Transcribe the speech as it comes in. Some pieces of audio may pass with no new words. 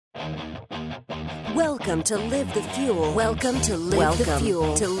Welcome to Live the Fuel. Welcome to Live the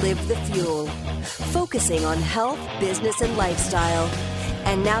Fuel. To Live the Fuel. Focusing on health, business, and lifestyle.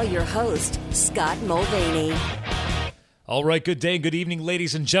 And now your host, Scott Mulvaney. All right, good day, good evening,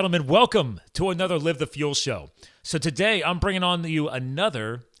 ladies and gentlemen. Welcome to another Live the Fuel show. So today I'm bringing on you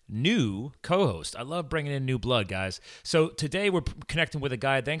another new co-host. I love bringing in new blood, guys. So today we're connecting with a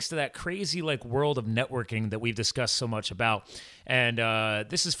guy thanks to that crazy world of networking that we've discussed so much about. And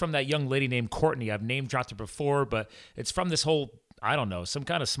this is from that young lady named Courtney. I've name dropped her before, but it's from this whole, I don't know, some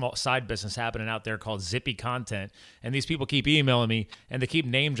kind of small side business happening out there called Zippy Content. And these people keep emailing me and they keep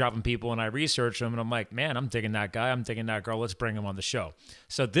name dropping people, and I research them and I'm like, man, I'm digging that guy. I'm digging that girl. Let's bring him on the show.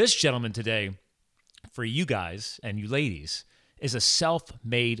 So this gentleman today, for you guys and you ladies, is a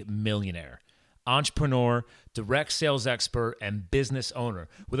self-made millionaire, entrepreneur, direct sales expert, and business owner.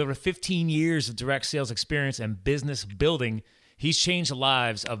 With over 15 years of direct sales experience and business building, he's changed the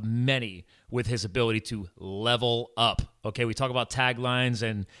lives of many with his ability to level up. Okay, we talk about taglines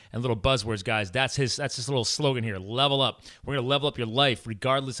and little buzzwords, guys. That's his little slogan here, level up. We're going to level up your life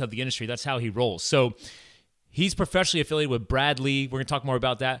regardless of the industry. That's how he rolls. So he's professionally affiliated with Brad Lee. We're going to talk more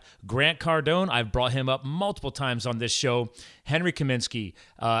about that. Grant Cardone, I've brought him up multiple times on this show. Henry Kaminsky,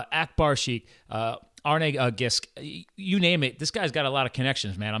 Akbar Sheikh, Arne Gisk, you name it. This guy's got a lot of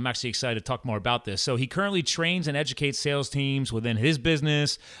connections, man. I'm actually excited to talk more about this. So he currently trains and educates sales teams within his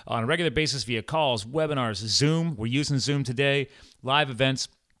business on a regular basis via calls, webinars, Zoom. We're using Zoom today, live events.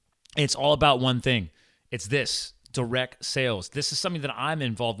 It's all about one thing. It's this. Direct sales. This is something that I'm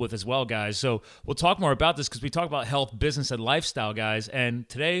involved with as well, guys. So we'll talk more about this because we talk about health, business, and lifestyle, guys. And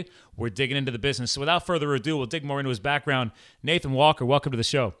today we're digging into the business. So without further ado, we'll dig more into his background. Nathan Walker, welcome to the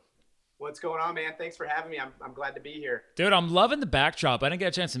show. What's going on, man? Thanks for having me. I'm glad to be here. Dude, I'm loving the backdrop. I didn't get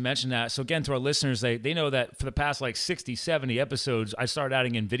a chance to mention that. So again, to our listeners, they know that for the past 60, 70 episodes, I started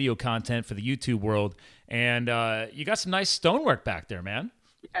adding in video content for the YouTube world. And you got some nice stonework back there, man.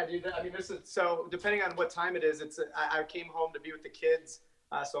 Yeah, dude. I mean, this is so. Depending on what time it is, I came home to be with the kids,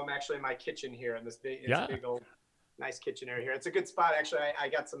 so I'm actually in my kitchen here in this big old nice kitchen area here. It's a good spot, actually. I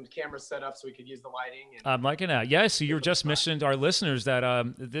got some cameras set up so we could use the lighting. I'm liking that. Yeah. So you were just mentioning to our listeners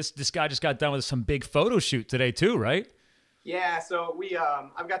that this guy just got done with some big photo shoot today too, right? Yeah. So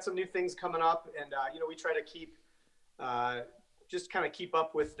I've got some new things coming up, and we try to keep just kind of keep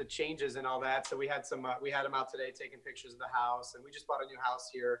up with the changes and all that. So we had him out today taking pictures of the house, and we just bought a new house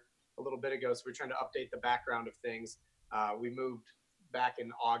here a little bit ago. So we're trying to update the background of things. We moved back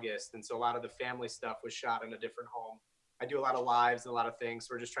in August, and so a lot of the family stuff was shot in a different home. I do a lot of lives and a lot of things.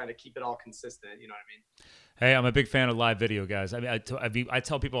 So we're just trying to keep it all consistent. You know what I mean? Hey, I'm a big fan of live video, guys. I mean, I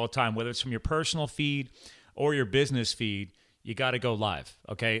tell people all the time, whether it's from your personal feed or your business feed, you got to go live.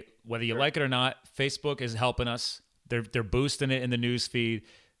 Okay. Whether you like it or not, Facebook is helping us. They're boosting it in the news feed.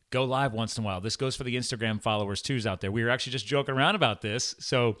 Go live once in a while. This goes for the Instagram followers too out there. We were actually just joking around about this.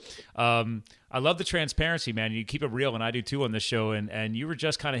 So I love the transparency, man. You keep it real, and I do too on this show. And you were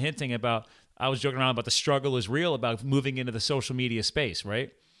just kind of hinting about, I was joking around about the struggle is real about moving into the social media space,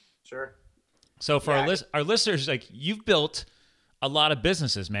 right? Sure. So for our listeners, you've built a lot of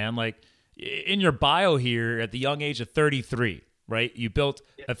businesses, man. In your bio here at the young age of 33, right? You built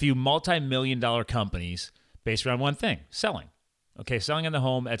a few multi-million-dollar companies based around one thing, selling. Okay, selling in the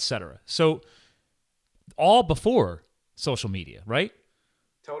home, etc. So all before social media, right?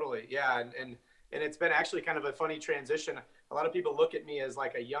 Totally, yeah. And it's been actually kind of a funny transition. A lot of people look at me as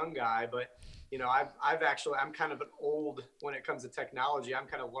a young guy, but I'm kind of an old when it comes to technology. I'm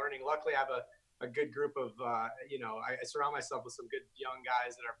kind of learning. Luckily, I have a good group of I surround myself with some good young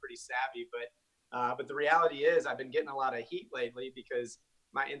guys that are pretty savvy. But the reality is, I've been getting a lot of heat lately because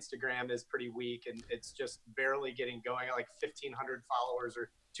my Instagram is pretty weak and it's just barely getting going at 1,500 followers or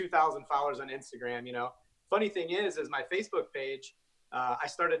 2,000 followers on Instagram. Funny thing is my Facebook page, I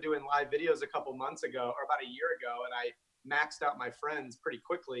started doing live videos a couple months ago or about a year ago, and I maxed out my friends pretty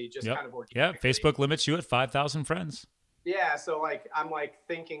quickly, kind of organically. Yeah, Facebook limits you at 5,000 friends. Yeah, so I'm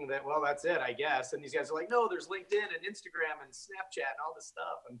thinking that, well, that's it, I guess. And these guys are like, no, there's LinkedIn and Instagram and Snapchat and all this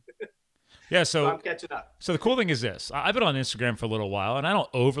stuff. And yeah, so I'm catching up. So the cool thing is this. I've been on Instagram for a little while, and I don't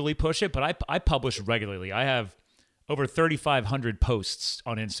overly push it, but I publish regularly. I have over 3,500 posts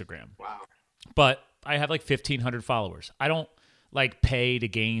on Instagram. Wow. But I have 1,500 followers. I don't pay to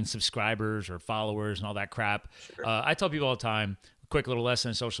gain subscribers or followers and all that crap. Sure. I tell people all the time, quick little lesson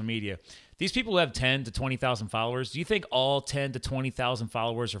in social media. These people who have 10 to 20,000 followers, do you think all 10 to 20,000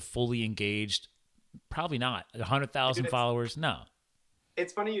 followers are fully engaged? Probably not. 100,000 followers? No.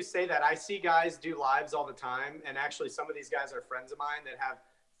 It's funny you say that. I see guys do lives all the time, and actually some of these guys are friends of mine that have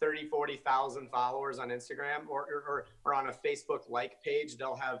 30, 40,000 followers on Instagram or on a Facebook like page.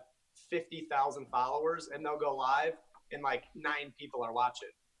 They'll have 50,000 followers, and they'll go live and like 9 people are watching.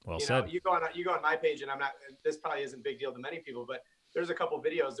 Well you said. know, you go on my page, and this probably isn't a big deal to many people, but there's a couple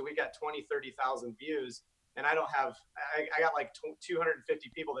videos that we got 20, 30,000 views, and I got like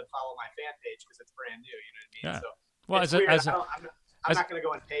 250 people that follow my fan page because it's brand new. You know what I mean? Yeah. So Well, it's weird. I'm not going to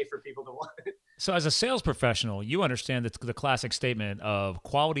go and pay for people to watch it. So as a sales professional, you understand the classic statement of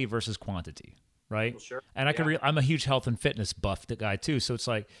quality versus quantity, right? Well, sure. And I'm a huge health and fitness buff guy too. So it's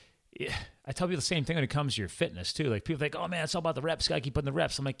like, I tell people the same thing when it comes to your fitness too. Like people think, oh man, it's all about the reps. Got to keep putting the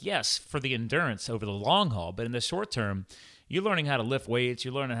reps. I'm like, yes, for the endurance over the long haul, but in the short term, you're learning how to lift weights.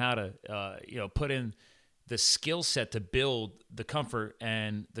 You're learning how to, put in the skill set to build the comfort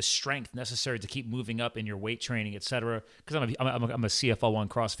and the strength necessary to keep moving up in your weight training, et cetera. Because I'm a CFL1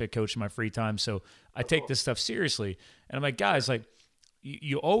 CrossFit coach in my free time, so I take this stuff seriously. And I'm like, guys, like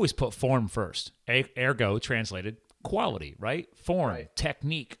you always put form first. Ergo, translated, quality, right? Form, right.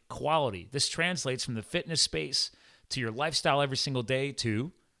 Technique, quality. This translates from the fitness space to your lifestyle every single day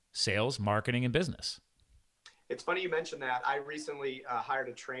to sales, marketing, and business. It's funny you mentioned that. I recently hired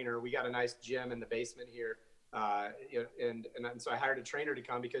a trainer. We got a nice gym in the basement here, and so I hired a trainer to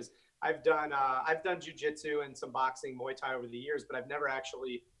come because I've done jiu-jitsu and some boxing, Muay Thai over the years, but I've never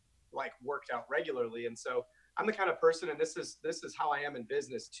actually like worked out regularly. And so I'm the kind of person, and this is how I am in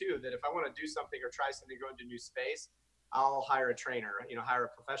business too, that if I want to do something or try something, go into a new space, I'll hire a trainer, hire a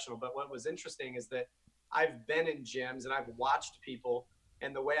professional. But what was interesting is that I've been in gyms and I've watched people,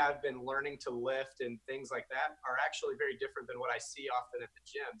 and the way I've been learning to lift and things like that are actually very different than what I see often at the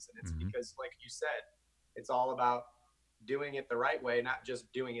gyms. And it's because, like you said, it's all about doing it the right way, not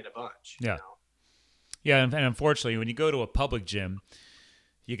just doing it a bunch. Yeah. Yeah. And unfortunately, when you go to a public gym,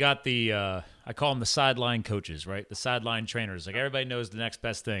 you got the, I call them the sideline coaches, right? The sideline trainers. Like everybody knows the next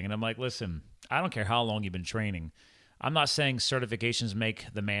best thing. And I'm like, listen, I don't care how long you've been training. I'm not saying certifications make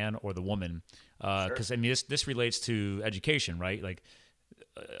the man or the woman. Because Sure. I mean, this relates to education, right? Like,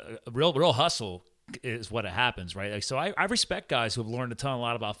 real hustle is what it happens, right? Like, so I respect guys who have learned a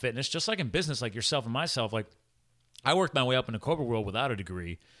lot about fitness, just like in business, like yourself and myself. Like I worked my way up in the corporate world without a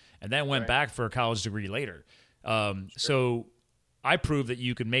degree and then went back for a college degree later. So I proved that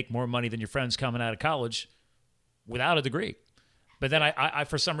you can make more money than your friends coming out of college without a degree. But then I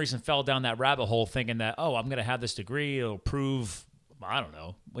for some reason fell down that rabbit hole thinking that, oh, I'm going to have this degree. It'll prove, I don't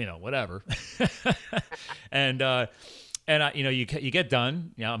know, whatever. And you get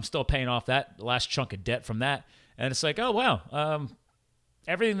done. I'm still paying off that last chunk of debt from that, and it's like, oh wow,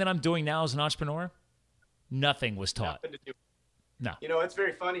 everything that I'm doing now as an entrepreneur, nothing was taught. Nothing to do. No. It's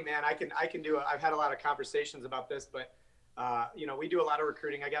very funny, man. I've had a lot of conversations about this, but we do a lot of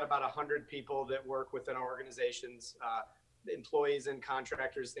recruiting. I got about 100 people that work within our organizations, employees and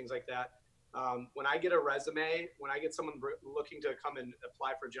contractors, things like that. When I get a resume, when I get someone looking to come and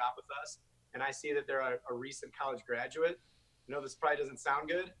apply for a job with us, and I see that they're a recent college graduate, this probably doesn't sound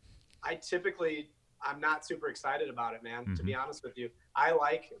good. I'm not super excited about it, man, to be honest with you. I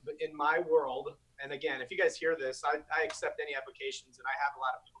like, in my world, and again, if you guys hear this, I accept any applications, and I have a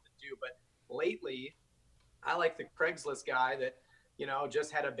lot of people that do, but lately, I like the Craigslist guy that,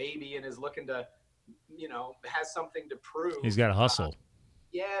 just had a baby and is looking to, has something to prove. He's got to hustle.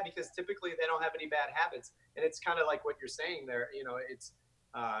 Yeah, because typically they don't have any bad habits. And it's kind of like what you're saying there, it's,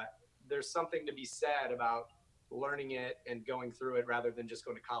 there's something to be said about learning it and going through it rather than just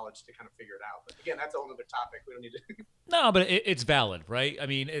going to college to kind of figure it out. But again, that's a whole other topic. We don't need to. No, but it's valid, right? I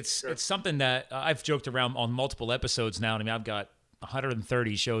mean, it's something that I've joked around on multiple episodes now. I mean, I've got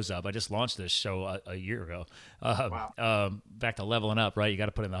 130 shows up. I just launched this show a year ago. Wow. Back to leveling up, right? You got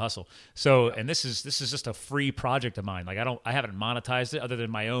to put in the hustle. So, and this is just a free project of mine. Like I haven't monetized it other than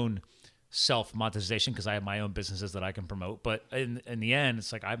my own self-monetization because I have my own businesses that I can promote. But in the end,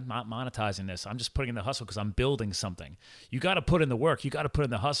 it's like I'm not monetizing this. I'm just putting in the hustle because I'm building something. You got to put in the work. You got to put in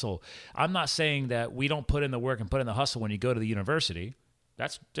the hustle. I'm not saying that we don't put in the work and put in the hustle when you go to the university.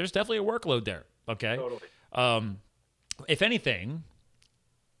 There's definitely a workload there, okay? Totally. If anything,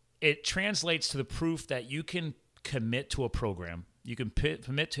 it translates to the proof that you can commit to a program, you can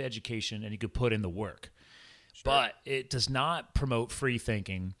commit to education, and you can put in the work. Sure. But it does not promote free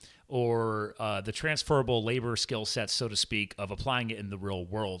thinking or the transferable labor skill sets, so to speak, of applying it in the real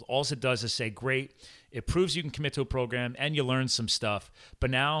world. All it does is say, great, it proves you can commit to a program and you learn some stuff.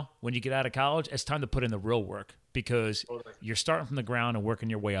 But now when you get out of college, it's time to put in the real work because you're starting from the ground and working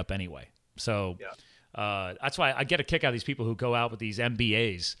your way up anyway. So that's why I get a kick out of these people who go out with these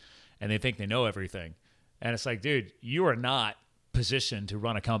MBAs and they think they know everything. And it's like, dude, you are not positioned to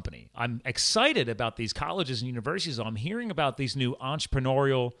run a company. I'm excited about these colleges and universities. I'm hearing about these new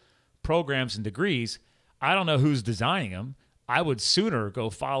entrepreneurial programs and degrees. I don't know who's designing them. I would sooner go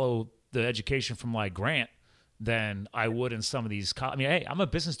follow the education from like Grant than I would in some of these. I mean, hey, I'm a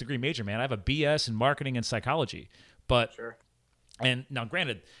business degree major, man. I have a BS in marketing and psychology. But, Sure. And now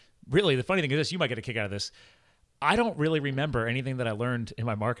granted, really the funny thing is this, you might get a kick out of this. I don't really remember anything that I learned in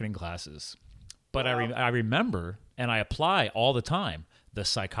my marketing classes, but I remember and I apply all the time the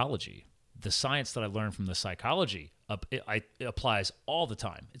psychology, the science that I learned from the psychology. It applies all the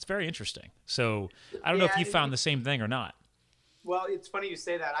time. It's very interesting. So I don't know if you found the same thing or not. Well, it's funny you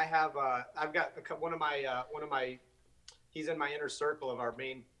say that. I've got one of my, he's in my inner circle of our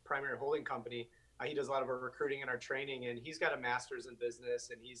main primary holding company. He does a lot of our recruiting and our training, and he's got a master's in business,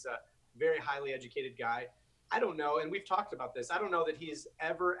 and he's a very highly educated guy. I don't know, and we've talked about this. I don't know that he's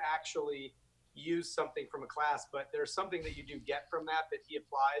ever actually used something from a class, but there's something that you do get from that he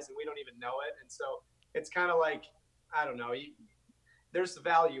applies, and we don't even know it. And so it's kind of like, I don't know, there's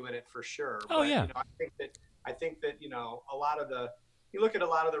value in it for sure. Oh, yeah. I think that, a lot of you look at a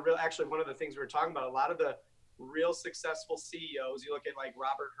lot of the real, actually one of the things we were talking about, a lot of the real successful CEOs, you look at like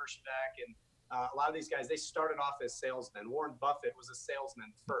Robert Herjavec and a lot of these guys, they started off as salesmen. Warren Buffett was a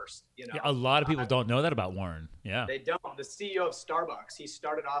salesman first. Yeah, a lot of people don't know that about Warren. Yeah, they don't. The CEO of Starbucks, he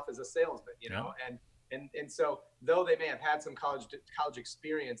started off as a salesman. And so though they may have had some college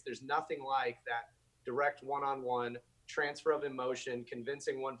experience, there's nothing like that direct one-on-one transfer of emotion,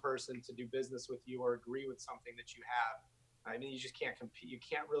 convincing one person to do business with you or agree with something that you have. I mean, you just can't compete. You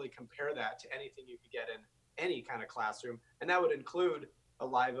can't really compare that to anything you could get in any kind of classroom, and that would include a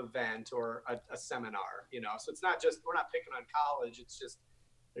live event or a seminar, so it's not just, we're not picking on college. It's just,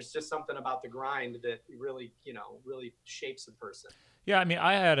 there's just something about the grind that really, really shapes a person. Yeah. I mean,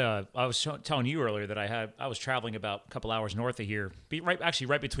 I was telling you earlier that I was traveling about a couple hours north of here,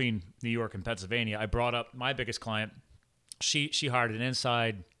 right between New York and Pennsylvania. I brought up my biggest client. She hired an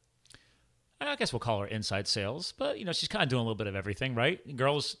inside, I guess we'll call her inside sales, but she's kind of doing a little bit of everything, right?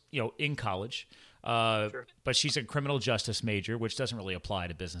 Girls, in college. Sure. But she's a criminal justice major, which doesn't really apply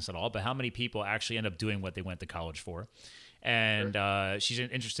to business at all. But how many people actually end up doing what they went to college for? And Sure. She's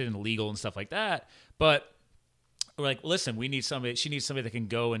interested in legal and stuff like that. But we're like, listen, she needs somebody that can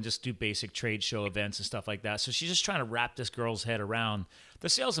go and just do basic trade show events and stuff like that. So she's just trying to wrap this girl's head around the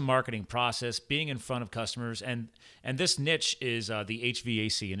sales and marketing process, being in front of customers. And this niche is the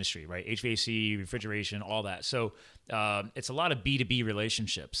HVAC industry, right? HVAC, refrigeration, all that. So it's a lot of B2B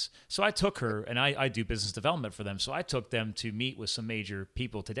relationships. So I took her, and I do business development for them. So I took them to meet with some major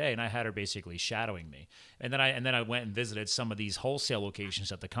people today, and I had her basically shadowing me. And then I went and visited some of these wholesale locations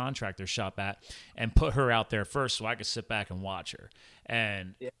that the contractors shop at and put her out there first so I could sit back and watch her.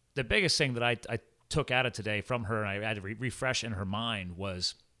 And the biggest thing that I took out of today from her, and I had to refresh in her mind,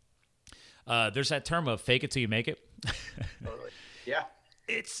 was there's that term of fake it till you make it. Totally. Yeah.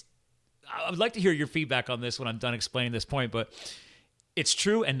 I would like to hear your feedback on this when I'm done explaining this point, but it's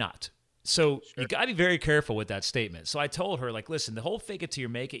true and not. So You got to be very careful with that statement. So I told her, like, listen, the whole fake it till you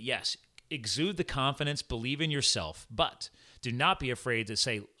make it, yes, exude the confidence, believe in yourself, but do not be afraid to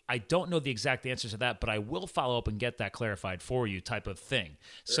say, I don't know the exact answers to that, but I will follow up and get that clarified for you, type of thing.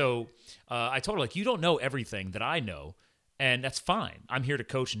 Sure. So I told her, like, you don't know everything that I know, and that's fine. I'm here to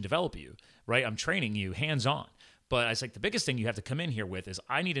coach and develop you, right? I'm training you hands-on. But I was like, the biggest thing you have to come in here with is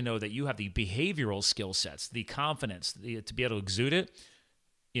I need to know that you have the behavioral skill sets, the confidence to be able to exude it,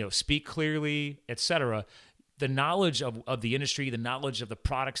 speak clearly, etc. The knowledge of the industry, the knowledge of the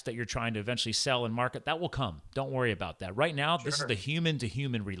products that you're trying to eventually sell and market, that will come. Don't worry about that. Right now, This is the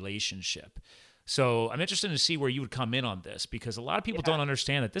human-to-human relationship. So I'm interested to see where you would come in on this, because a lot of people don't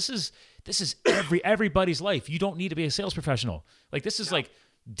understand that this is everybody's life. You don't need to be a sales professional. Like, this is like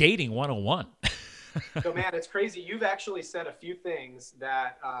dating 101. So, man, it's crazy. You've actually said a few things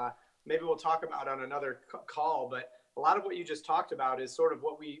that maybe we'll talk about on another call, but a lot of what you just talked about is sort of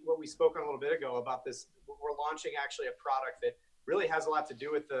what we spoke on a little bit ago about this. We're launching actually a product that really has a lot to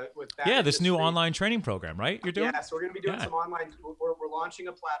do with that. Yeah, this new online training program, right? You're doing? Yeah, so we're going to be doing some online. We're launching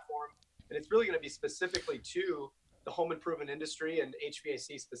a platform, and it's really going to be specifically to the home improvement industry and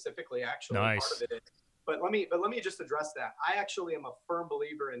HVAC specifically. Actually, nice. Part of it is. But let me just address that. I actually am a firm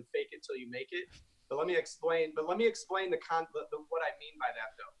believer in fake it till you make it. But let me explain what I mean by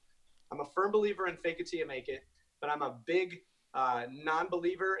that, though. I'm a firm believer in fake it till you make it, but I'm a big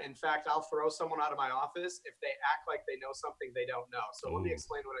non-believer. In fact, I'll throw someone out of my office if they act like they know something they don't know. So Let me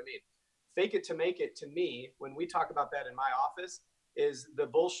explain what I mean. Fake it to make it, to me, when we talk about that in my office, is the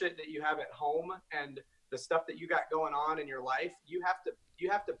bullshit that you have at home and the stuff that you got going on in your life. You have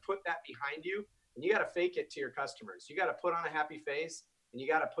to put that behind you, and you got to fake it to your customers. You got to put on a happy face, and you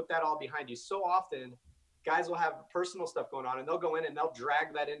got to put that all behind you. So often, guys will have personal stuff going on, and they'll go in and they'll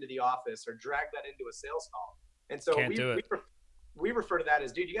drag that into the office or drag that into a sales call. And so we refer to that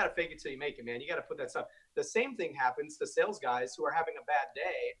as, dude, you got to fake it till you make it, man. You got to put that stuff. The same thing happens to sales guys who are having a bad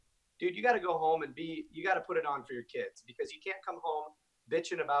day. Dude, you got to go home and you got to put it on for your kids, because you can't come home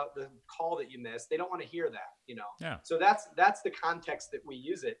bitching about the call that you missed. They don't want to hear that, Yeah. So that's the context that we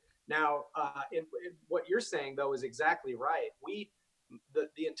use it. Now, in what you're saying though is exactly right.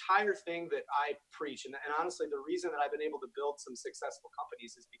 The entire thing that I preach, and honestly, the reason that I've been able to build some successful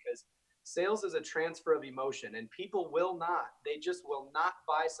companies is because sales is a transfer of emotion, and people they just will not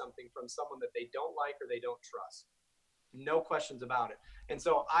buy something from someone that they don't like or they don't trust. No questions about it. And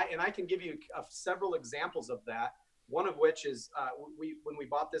so I can give you several examples of that. One of which is when we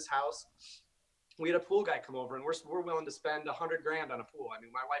bought this house, we had a pool guy come over, and we're willing to spend $100,000 on a pool. I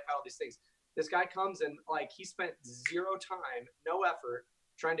mean, my wife had all these things. This guy comes and he spent zero time, no effort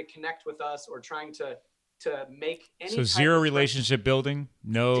trying to connect with us or trying to make any. So zero relationship building,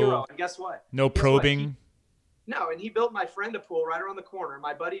 no. Zero. And guess what? No probing. No, and he built my friend a pool right around the corner.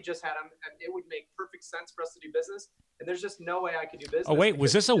 My buddy just had him, and it would make perfect sense for us to do business. And there's just no way I could do business. Oh wait,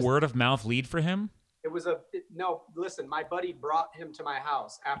 was this a word of mouth lead for him? It was no, listen, my buddy brought him to my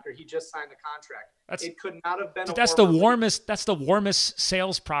house after he just signed the contract. It could not have been that's the warmest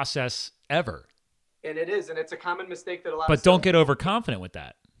sales process ever. And it is, and it's a common mistake that a lot But don't get overconfident with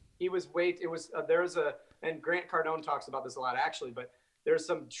that. And Grant Cardone talks about this a lot actually, but there's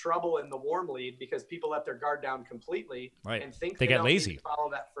some trouble in the warm lead because people let their guard down completely and think they get don't lazy. need to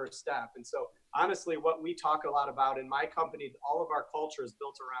follow that first step. And so honestly, what we talk a lot about in my company, all of our culture is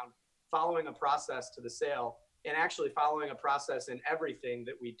built around following a process to the sale, and actually following a process in everything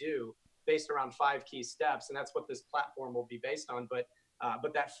that we do based around 5 key steps. And that's what this platform will be based on. But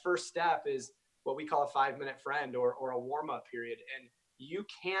that first step is what we call a 5-minute friend or a warm-up period. And you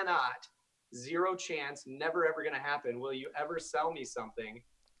cannot, zero chance, never ever going to happen, will you ever sell me something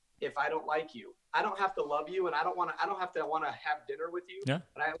if I don't like you. I don't have to love you, and I don't have to want to have dinner with you. Yeah.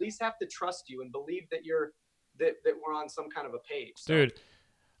 But I at least have to trust you and believe that that we're on some kind of a page. So, dude,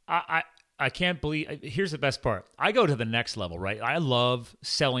 I can't believe. Here's the best part. I go to the next level, right? I love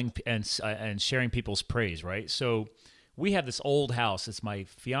selling and sharing people's praise, right? So we have this old house. It's my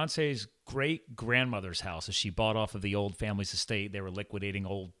fiance's great grandmother's house that she bought off of the old family's estate. They were liquidating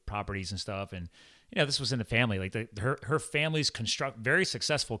old properties and stuff, and this was in the family. Like her family's very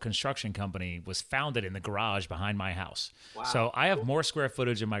successful construction company was founded in the garage behind my house. Wow. So I have more square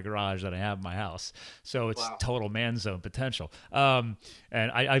footage in my garage than I have in my house. So it's total man zone potential. And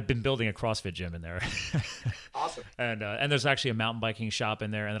I've been building a CrossFit gym in there. Awesome. And there's actually a mountain biking shop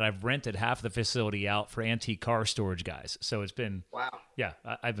in there, and then I've rented half the facility out for antique car storage guys. So it's been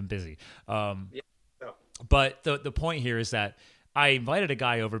I've been busy. But the point here is that I invited a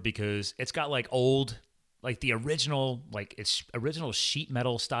guy over because it's got the original sheet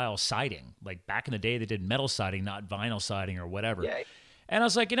metal style siding. Like back in the day, they did metal siding, not vinyl siding or whatever. Yeah. And I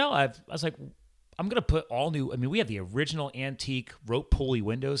was like, I'm going to put all new. I mean, we have the original antique rope pulley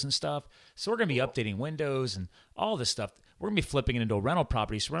windows and stuff. So we're going to be updating windows and all this stuff. We're going to be flipping it into a rental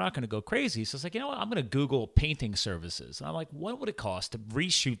property, so we're not going to go crazy. So it's like, I'm going to Google painting services. And I'm like, what would it cost to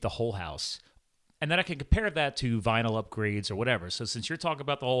reshoot the whole house? And then I can compare that to vinyl upgrades or whatever. So since you're talking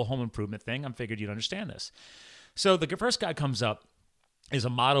about the whole home improvement thing, I figured you'd understand this. So the first guy comes up is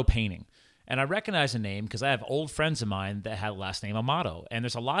Amato Painting. And I recognize the name because I have old friends of mine that had the last name Amato. And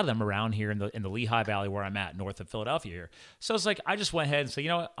there's a lot of them around here in the Lehigh Valley where I'm at, north of Philadelphia here. So it's like, I just went ahead and said,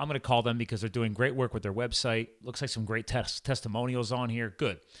 I'm going to call them because they're doing great work with their website. Looks like some great testimonials on here.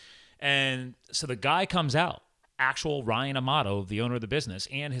 Good. And so the guy comes out, actual Ryan Amato, the owner of the business,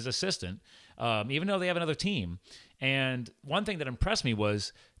 and his assistant, even though they have another team. And one thing that impressed me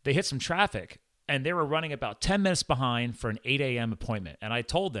was they hit some traffic, and they were running about 10 minutes behind for an 8 a.m. appointment. And I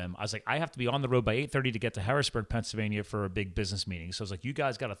told them, I was like, I have to be on the road by 8:30 to get to Harrisburg, Pennsylvania for a big business meeting. So I was like, you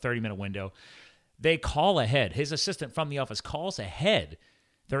guys got a 30-minute window. They call ahead. His assistant from the office calls ahead.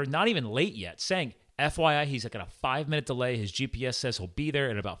 They're not even late yet, saying, FYI, he's got a 5-minute delay. His GPS says he'll be there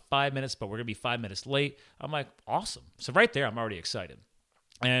in about 5 minutes, but we're going to be 5 minutes late. I'm like, awesome. So right there, I'm already excited.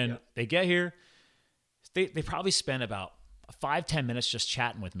 And they get here. They probably spend about 5-10 minutes just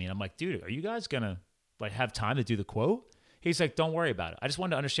chatting with me. And I'm like, dude, are you guys going to have time to do the quote? He's like, don't worry about it. I just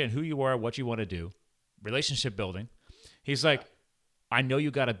wanted to understand who you are, what you want to do, relationship building. He's like, I know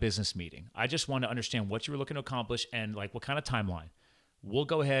you got a business meeting. I just want to understand what you were looking to accomplish and what kind of timeline. We'll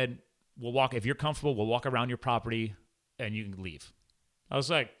go ahead. We'll walk. If you're comfortable, we'll walk around your property and you can leave. I was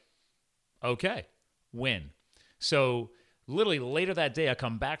like, okay, when? So literally later that day, I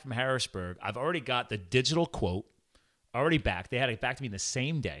come back from Harrisburg. I've already got the digital quote already back. They had it back to me the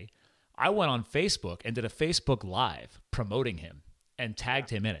same day. I went on Facebook and did a Facebook Live promoting him and tagged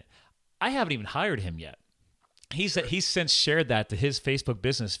him in it. I haven't even hired him yet. he's since shared that to his Facebook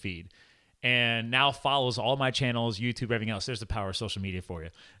business feed, and now follows all my channels, YouTube, everything else. There's the power of social media for you.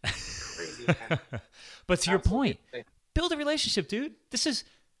 Crazy, man. But to your point, Absolutely. build a relationship, dude. This is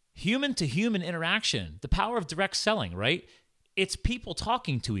human to human interaction. The power of direct selling, right? It's people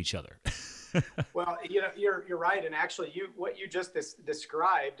talking to each other. Well, you're right, and actually, what you just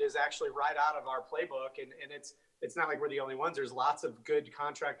described is actually right out of our playbook, and it's not like we're the only ones. There's lots of good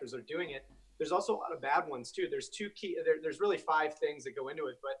contractors that are doing it. There's also a lot of bad ones too. There's there's really 5 things that go into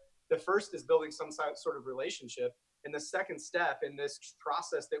it, but the first is building some sort of relationship, and the second step in this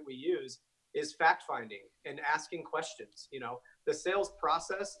process that we use is fact finding and asking questions. The sales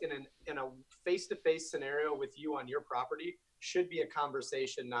process in a face-to-face scenario with you on your property should be a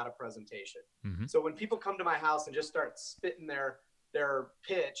conversation, not a presentation. Mm-hmm. So when people come to my house and just start spitting their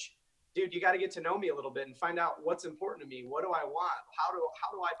pitch, dude, you got to get to know me a little bit and find out what's important to me. What do I want? How do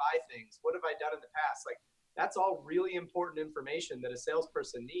I buy things? What have I done in the past? Like, that's all really important information that a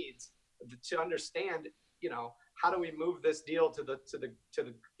salesperson needs to understand, how do we move this deal to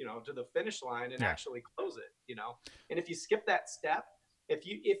the finish line and actually close it, And if you skip that step,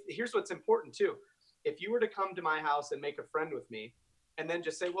 here's what's important too. If you were to come to my house and make a friend with me and then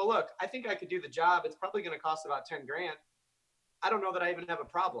just say, well, look, I think I could do the job. It's probably going to cost about 10 grand. I don't know that I even have a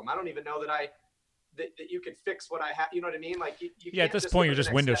problem. I don't even know that that you could fix what I have. You know what I mean? Like you at this point, you're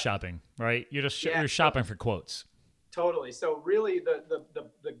just window shopping, right? You're just you're shopping for quotes. Totally. So really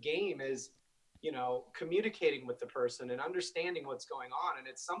the game is, communicating with the person and understanding what's going on. And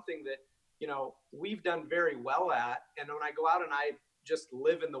it's something that, we've done very well at. And when I go out and I just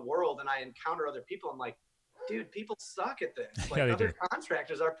live in the world and I encounter other people, I'm like, dude, people suck at this. Like other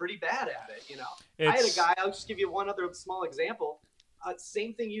contractors are pretty bad at it. I had a guy, I'll just give you one other small example.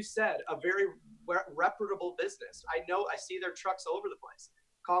 Same thing you said, a very reputable business. I see their trucks all over the place.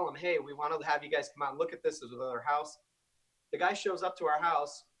 Call them, hey, we want to have you guys come out and look at this as with our house. The guy shows up to our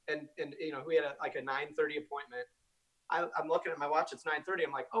house and we had a 9:30 appointment. I'm looking at my watch, it's 9:30.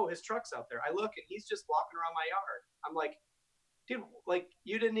 I'm like, oh, his truck's out there. I look and he's just walking around my yard. I'm like, dude, like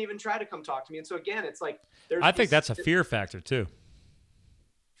you didn't even try to come talk to me. And so again, it's like, I think that's a fear factor too.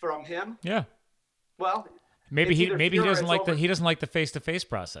 From him? Yeah. Well, maybe he doesn't like he doesn't like the face-to-face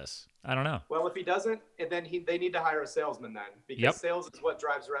process. I don't know. Well, if he doesn't, then they need to hire a salesman then, because sales is what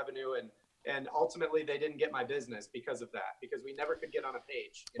drives revenue, and ultimately they didn't get my business because of that, because we never could get on a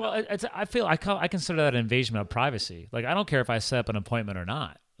page. Well, I consider that an invasion of privacy. Like, I don't care if I set up an appointment or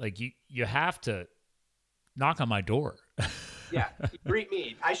not. Like, you have to knock on my door. Yeah, greet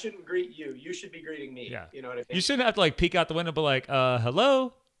me. I shouldn't greet you. You should be greeting me. Yeah. You know what I mean? You shouldn't have to peek out the window and be like,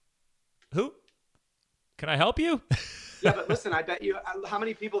 hello? Who? Can I help you? Yeah, but listen, I bet you how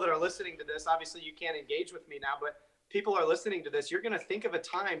many people that are listening to this, obviously you can't engage with me now, but people are listening to this. You're going to think of a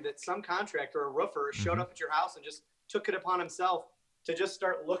time that some contractor or roofer showed up at your house and just took it upon himself to just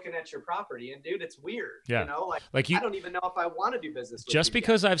start looking at your property. And dude, it's weird. Yeah. I don't even know if I want to do business with just you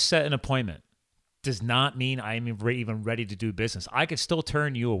because yet. I've set an appointment does not mean I'm even ready to do business. I could still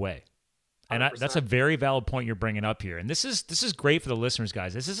turn you away. And that's a very valid point you're bringing up here. And this is great for the listeners,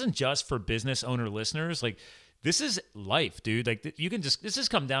 guys. This isn't just for business owner listeners. Like, this is life, dude. Like, this has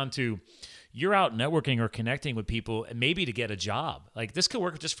come down to you're out networking or connecting with people, and maybe to get a job. Like, this could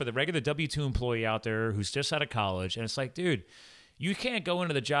work just for the regular W-2 employee out there who's just out of college. And it's like, dude, you can't go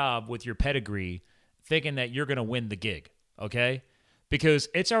into the job with your pedigree thinking that you're going to win the gig, okay? Because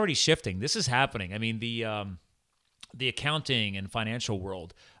it's already shifting. This is happening. I mean, the accounting and financial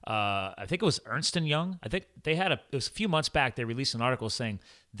world, I think it was Ernst & Young. I think it was a few months back, they released an article saying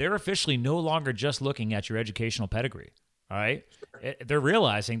they're officially no longer just looking at your educational pedigree, all right? They're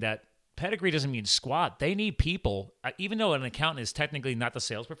realizing that pedigree doesn't mean squat. They need people, even though an accountant is technically not the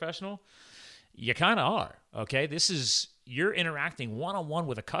sales professional, you kind of are, okay? You're interacting one-on-one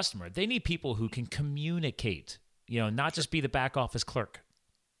with a customer. They need people who can communicate, not just be the back office clerk.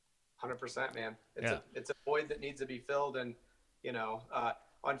 100%, man. It's a void that needs to be filled. And,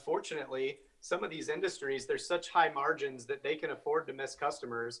 unfortunately, some of these industries, there's such high margins that they can afford to miss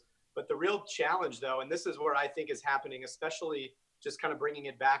customers. But the real challenge, though, and this is where I think is happening, especially just kind of bringing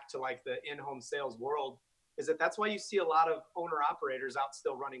it back to like the in-home sales world, is that's why you see a lot of owner-operators out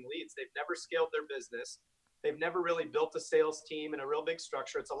still running leads. They've never scaled their business. They've never really built a sales team and a real big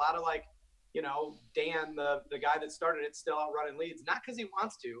structure. It's a lot of like, Dan, the guy that started it, still out running leads, not because he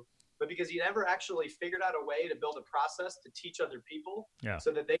wants to, but because he never actually figured out a way to build a process to teach other people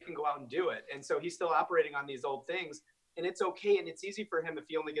so that they can go out and do it. And so he's still operating on these old things, and it's okay. And it's easy for him if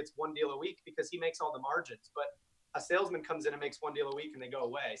he only gets one deal a week because he makes all the margins, but a salesman comes in and makes one deal a week and they go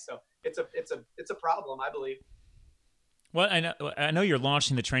away. So it's a problem, I believe. Well, I know you're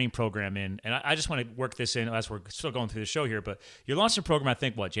launching the training program and I just want to work this in as we're still going through the show here, but you're launching the program, I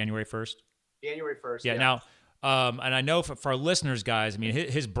think, January 1st? January 1st. Yeah. Now, and I know for our listeners, guys, I mean,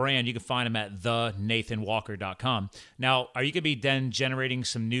 his brand, you can find him at thenathanwalker.com. Now, are you going to be then generating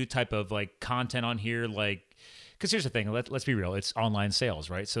some new type of like content on here? Like, because here's the thing, let's be real, it's online sales,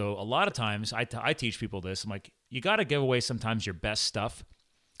 right? So a lot of times I teach people this. I'm like, you got to give away sometimes your best stuff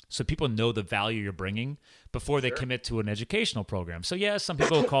so people know the value you're bringing before they commit to an educational program. So yeah, some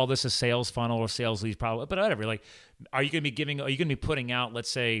people call this a sales funnel or sales leads, probably, but whatever. Like, are you going to be putting out,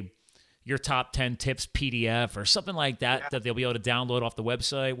 let's say, your top 10 tips PDF or something like that that they'll be able to download off the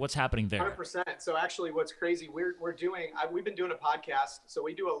website? What's happening there? 100%. So actually, what's crazy, we've been doing a podcast. So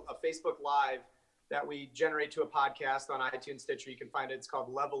we do a Facebook Live that we generate to a podcast on iTunes, Stitcher. You can find it. It's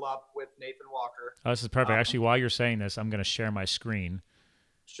called Level Up with Nathan Walker. Oh, this is perfect. Actually, while you're saying this, I'm going to share my screen.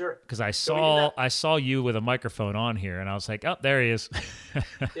 Sure. Because I saw you with a microphone on here, and I was like, oh, there he is.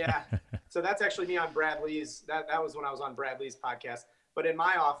 Yeah. So that's actually me on Brad Lee's. That was when I was on Brad Lee's podcast. But in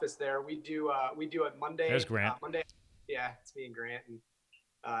my office there, we do it Monday. There's Grant. Monday. Yeah, it's me and Grant. And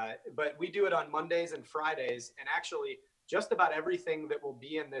but we do it on Mondays and Fridays. And actually, just about everything that will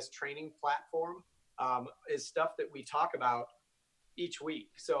be in this training platform is stuff that we talk about each week.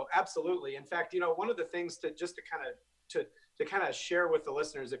 So absolutely. In fact, one of the things to kind of share with the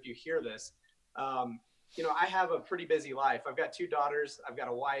listeners, if you hear this, I have a pretty busy life. I've got 2 daughters. I've got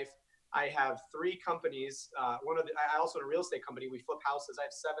a wife. I have 3 companies. I also own a real estate company. We flip houses. I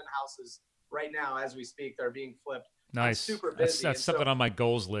have 7 houses right now as we speak that are being flipped. Nice. I'm super busy. That's something on my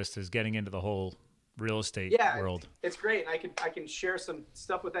goals list, is getting into the whole real estate world. It's great. And I can share some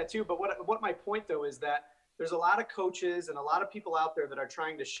stuff with that too. But what my point though is that there's a lot of coaches and a lot of people out there that are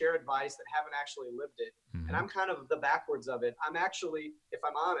trying to share advice that haven't actually lived it. Mm-hmm. And I'm kind of the backwards of it. I'm actually, if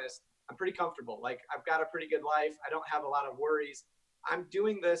I'm honest, I'm pretty comfortable. Like, I've got a pretty good life. I don't have a lot of worries. I'm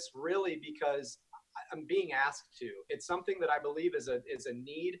doing this really because I'm being asked to. It's something that I believe is a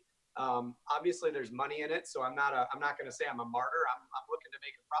need. Obviously there's money in it. So I'm not going to say I'm a martyr. I'm looking to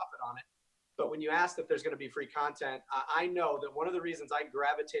make a profit on it. But when you asked if there's going to be free content, I know that one of the reasons I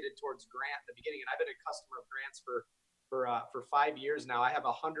gravitated towards Grant at the beginning, and I've been a customer of Grant's for 5 years now. I have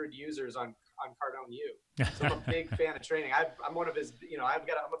 100 users on Cardone U. So I'm a big fan of training. I'm one of his, I'm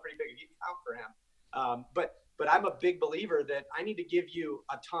a pretty big account for him. But I'm a big believer that I need to give you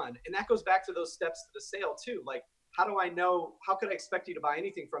a ton. And that goes back to those steps to the sale too. Like, how do I know, how could I expect you to buy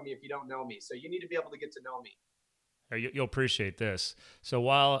anything from me if you don't know me? So you need to be able to get to know me. You'll appreciate this.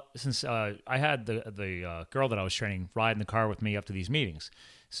 So since I had the girl that I was training ride in the car with me up to these meetings,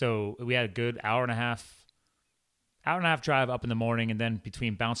 so we had a good hour and a half drive up in the morning, and then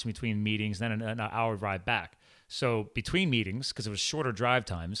bouncing between meetings, then an hour ride back. So between meetings, because it was shorter drive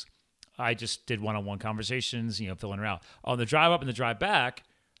times, I just did one-on-one conversations, filling her out. On the drive up and the drive back,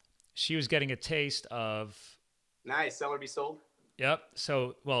 she was getting a taste of... Nice. Sell or be sold? Yep.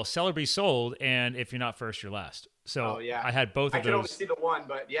 So, sell or be sold, and if you're not first, you're last. So I had both of those. I could only see the one,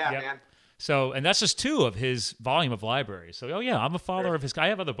 but man. So, and that's just 2 of his volume of libraries. So, I'm a follower of his. I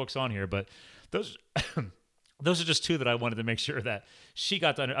have other books on here, but those those are just 2 that I wanted to make sure that she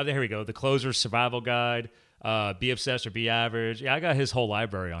got to. Here we go. The Closer's Survival Guide, Be Obsessed or Be Average. Yeah, I got his whole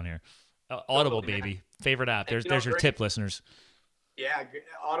library on here. Audible, baby, favorite app. There's your tip, listeners. Yeah,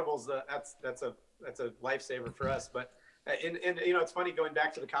 Audible's that's a lifesaver for us, but. And it's funny going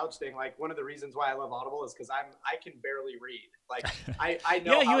back to the couch thing. Like, one of the reasons why I love Audible is because I can barely read. Like, I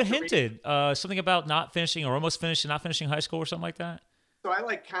know. Yeah, you had hinted something about not finishing or almost finishing, not finishing high school or something like that. So I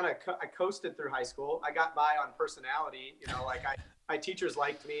I coasted through high school. I got by on personality. My teachers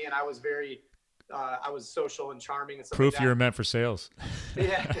liked me, and I was I was social and charming and stuff. Proof like that. You were meant for sales.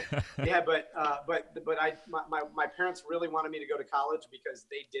 Yeah. But my parents really wanted me to go to college because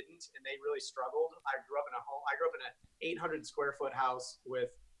they didn't, and they really struggled. I grew up in an 800 square foot house with,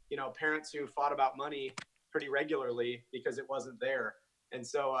 parents who fought about money pretty regularly because it wasn't there. And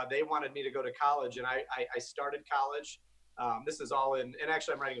so they wanted me to go to college, and I started college. This is all in, and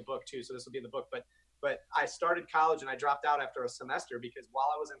actually I'm writing a book too, so this will be in the book, but I started college and I dropped out after a semester because while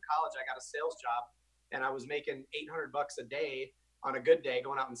I was in college, I got a sales job and I was making $800 a day on a good day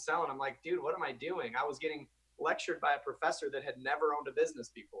going out and selling. I'm like, dude, what am I doing? I was getting lectured by a professor that had never owned a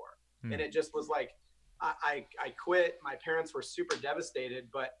business before. And it just was like, I quit. My parents were super devastated,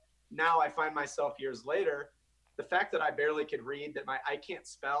 but now I find myself years later, the fact that I barely could read, that I can't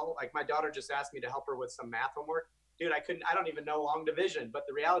spell. Like, my daughter just asked me to help her with some math homework. Dude, I don't even know long division, but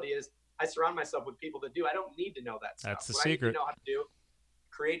the reality is I surround myself with people that do. I don't need to know that stuff. That's the what secret. I need to know how to do,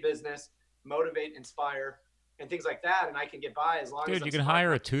 create business, motivate, inspire, and things like that. And I can get by as long as you can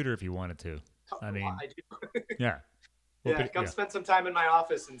hire a tutor if you wanted to. I mean, I do. Yeah. Yeah, come spend some time in my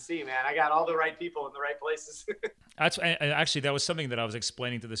office and see, man. I got all the right people in the right places. Actually, that was something that I was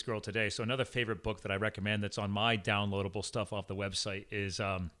explaining to this girl today. So another favorite book that I recommend that's on my downloadable stuff off the website is,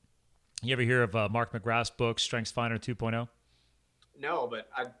 you ever hear of Mark McGrath's book, StrengthsFinder 2.0? No, but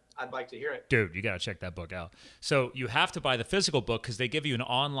I'd like to hear it. Dude, you got to check that book out. So you have to buy the physical book because they give you an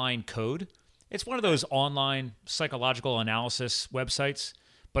online code. It's one of those online psychological analysis websites.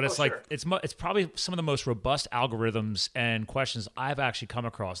 But it's it's probably some of the most robust algorithms and questions I've actually come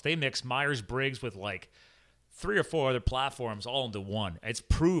across. They mix Myers-Briggs with like 3 or 4 other platforms all into one. It's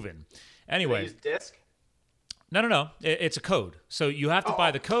proven. Anyway, do they use DISC? No. It's a code. So you have to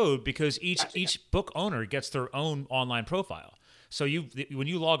buy the code because each book owner gets their own online profile. So when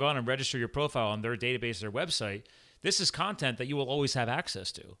you log on and register your profile on their database or their website, this is content that you will always have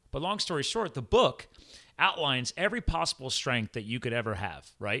access to. But long story short, the book outlines every possible strength that you could ever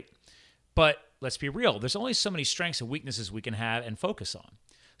have, right? But let's be real. There's only so many strengths and weaknesses we can have and focus on.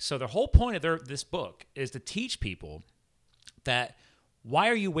 So the whole point of this book is to teach people that why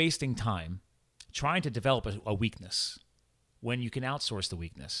are you wasting time trying to develop a weakness when you can outsource the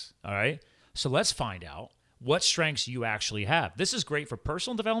weakness, all right? So let's find out what strengths you actually have. This is great for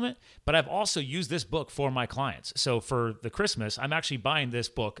personal development, but I've also used this book for my clients. So for the Christmas, I'm actually buying this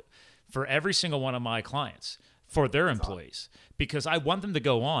book for every single one of my clients, for their employees, because I want them to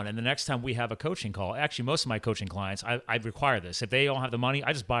go on. And the next time we have a coaching call, actually most of my coaching clients, I require this. If they don't have the money,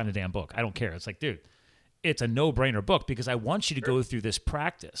 I just buy them the damn book. I don't care. It's like, dude, it's a no-brainer book because I want you to go through this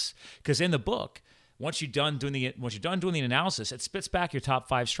practice. Because in the book, once you're done doing the analysis, it spits back your top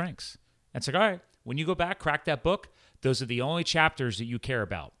 5 strengths. And it's like, all right, when you go back, crack that book, those are the only chapters that you care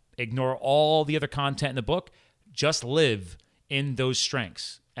about. Ignore all the other content in the book. Just live in those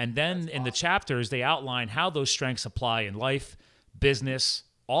strengths. And then in the chapters, they outline how those strengths apply in life, business,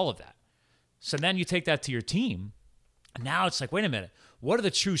 all of that. So then you take that to your team. Now it's like, wait a minute, what are the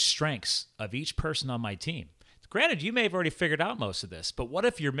true strengths of each person on my team? Granted, you may have already figured out most of this, but what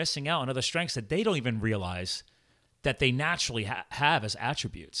if you're missing out on other strengths that they don't even realize that they naturally have as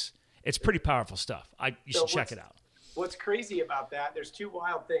attributes? It's pretty powerful stuff. You should check it out. What's crazy about that, there's 2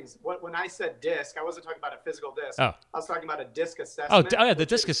 wild things. When I said DISC, I wasn't talking about a physical DISC. Oh. I was talking about a DISC assessment. Oh yeah, the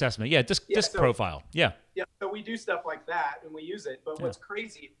DISC assessment. Yeah, DISC profile. Yeah. Yeah, so we do stuff like that and we use it. But what's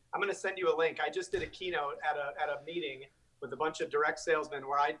crazy, I'm going to send you a link. I just did a keynote at a meeting with a bunch of direct salesmen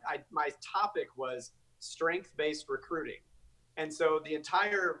where my topic was strength-based recruiting. And so the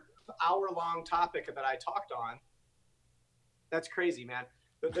entire hour-long topic that I talked on, that's crazy, man.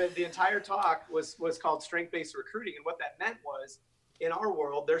 The entire talk was called strength-based recruiting. And what that meant was, in our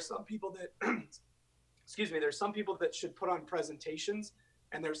world, there's some people that, there's some people that should put on presentations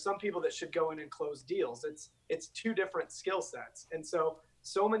and there's some people that should go in and close deals. It's 2 different skill sets. And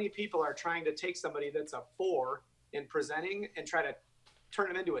so many people are trying to take somebody that's a 4 in presenting and try to turn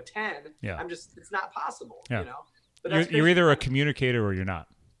them into a 10. Yeah. It's not possible, yeah. you know? But you're either a communicator or you're not.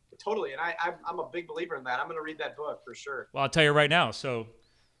 Totally. And I'm a big believer in that. I'm going to read that book for sure. Well, I'll tell you right now. So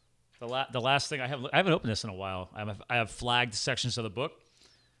the last thing I haven't opened this in a while. I have flagged sections of the book.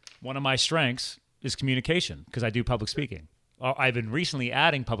 One of my strengths is communication because I do public speaking. I've been recently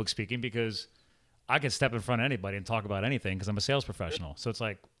adding public speaking because I can step in front of anybody and talk about anything because I'm a sales professional. So it's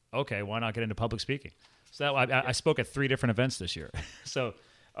like, okay, why not get into public speaking? So I spoke at 3 different events this year. So,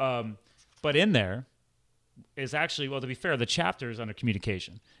 but in there is actually, well, to be fair, the chapter is under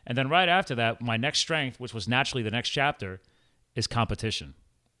communication. And then right after that, my next strength, which was naturally the next chapter, is competition.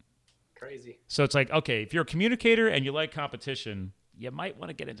 Crazy. So it's like, okay, if you're a communicator and you like competition, you might want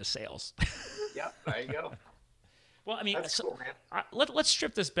to get into sales. Yep, there you go. Well, I mean, that's cool, man. Let's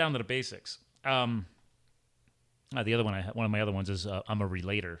strip this down to the basics. The other one, one of my other ones is I'm a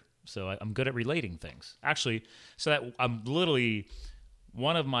relator. So I'm good at relating things. Actually, so that I'm literally,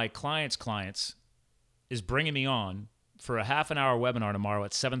 one of my clients is bringing me on for a half-an-hour webinar tomorrow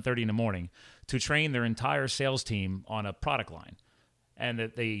at 7:30 in the morning to train their entire sales team on a product line. And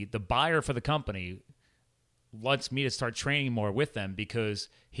the buyer for the company wants me to start training more with them because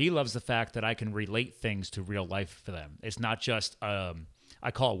he loves the fact that I can relate things to real life for them. It's not just I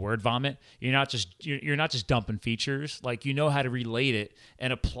call it word vomit. You're not just dumping features. Like, you know how to relate it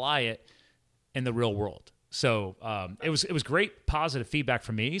and apply it in the real world. So it was great positive feedback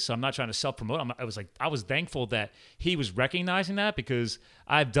for me. So I'm not trying to self-promote. I was thankful that he was recognizing that because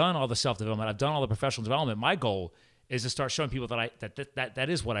I've done all the self-development. I've done all the professional development. My goal is to start showing people that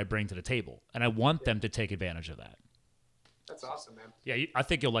is what I bring to the table. And I want them to take advantage of that. That's awesome, man. Yeah, I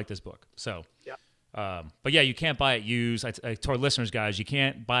think you'll like this book. So, yeah. But yeah, you can't buy it used. To our listeners, guys, you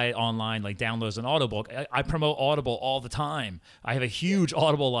can't buy it online, like downloads an Audible. I promote Audible all the time. I have a huge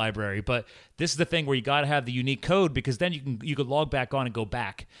Audible library, but this is the thing where you got to have the unique code, because then you could log back on and go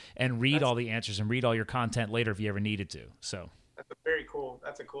back and read all the answers and read all your content later if you ever needed to. So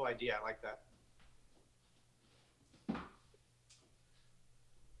that's a cool idea. I like that.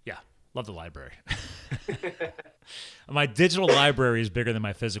 Yeah, love the library. My digital library is bigger than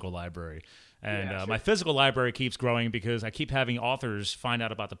my physical library. And my physical library keeps growing because I keep having authors find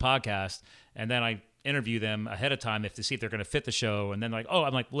out about the podcast, and then I interview them ahead of time to see if they're going to fit the show. And then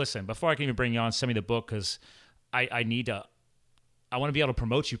I'm like, listen, before I can even bring you on, send me the book, because I want to be able to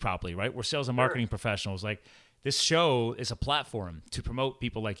promote you properly, right? We're sales and marketing professionals. Like, this show is a platform to promote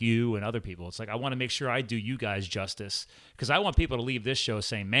people like you and other people. It's like, I want to make sure I do you guys justice, because I want people to leave this show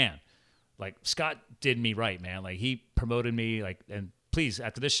saying, man, like, Scott did me right, man. Like, he promoted me, like, and please,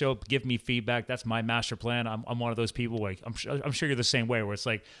 after this show, give me feedback. That's my master plan. I'm one of those people. Like, I'm sure you're the same way, where it's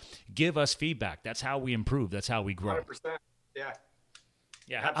like, give us feedback. That's how we improve. That's how we grow. 100%. Yeah.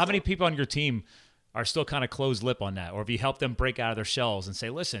 Yeah. Absolutely. How many people on your team are still kind of closed lip on that? Or have you helped them break out of their shells and say,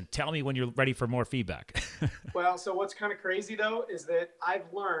 listen, tell me when you're ready for more feedback? Well, so what's kind of crazy, though, is that I've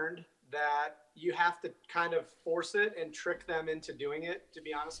learned that you have to kind of force it and trick them into doing it, to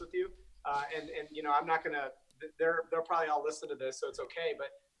be honest with you. And I'm not going to, they'll probably all listen to this, so it's okay. But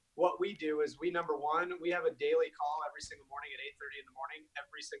what we do is we have a daily call every single morning at 8:30 in the morning,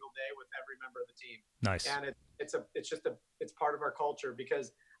 every single day, with every member of the team. Nice. And it's part of our culture,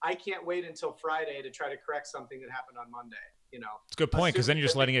 because I can't wait until Friday to try to correct something that happened on Monday. It's a good point, because then you're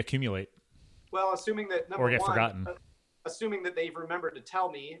just letting it accumulate. Well, assuming that forgotten. Assuming that they've remembered to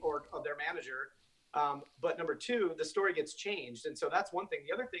tell me or their manager. But number two, the story gets changed. And so that's one thing.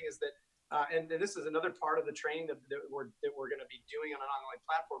 The other thing is that, and this is another part of the training that we're going to be doing on an online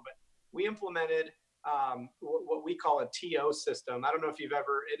platform, but we implemented what we call a TO system. I don't know if you've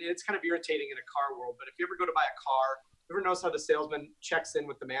ever, it's kind of irritating in a car world, but if you ever go to buy a car, you ever notice how the salesman checks in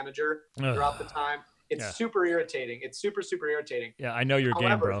with the manager throughout the time? It's super irritating. It's super, super irritating. Yeah, I know your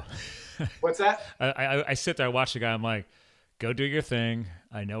game, bro. What's that? I sit there, I watch the guy, I'm like, go do your thing.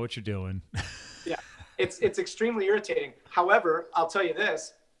 I know what you're doing. Yeah, it's extremely irritating. However, I'll tell you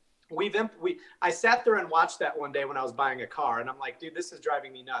this. I sat there and watched that one day when I was buying a car, and I'm like, dude, this is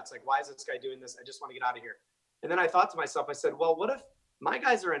driving me nuts. Like, why is this guy doing this? I just want to get out of here. And then I thought to myself, I said, well, what if my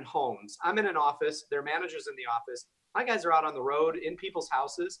guys are in homes? I'm in an office. Their manager's in the office. My guys are out on the road in people's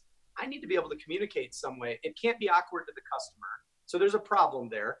houses. I need to be able to communicate some way. It can't be awkward to the customer. So there's a problem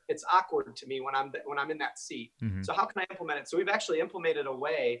there. It's awkward to me when I'm in that seat. Mm-hmm. So how can I implement it? So we've actually implemented a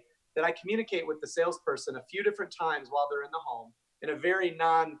way that I communicate with the salesperson a few different times while they're in the home, in a very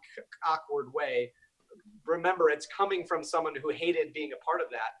non-awkward way. Remember, it's coming from someone who hated being a part of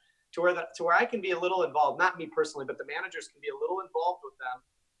that, to where I can be a little involved, not me personally, but the managers can be a little involved with them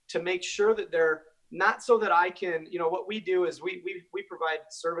to make sure that they're not, so that I can, what we do is we provide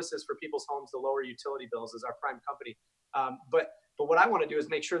services for people's homes to lower utility bills as our prime company. But what I want to do is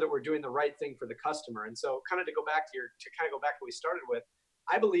make sure that we're doing the right thing for the customer. And so to go back to what we started with,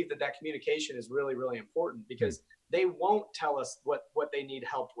 I believe that communication is really, really important, because they won't tell us what they need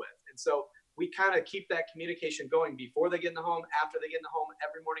help with. And so we kind of keep that communication going before they get in the home, after they get in the home,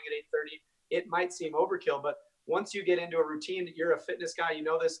 every morning at 8:30. It might seem overkill, but once you get into a routine, you're a fitness guy, you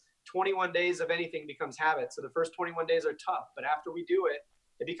know this, 21 days of anything becomes habit. So the first 21 days are tough, but after we do it,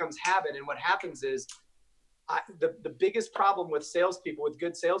 it becomes habit. And what happens is the biggest problem with salespeople, with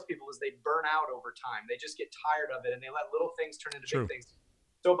good salespeople, is they burn out over time. They just get tired of it, and they let little things turn into big things.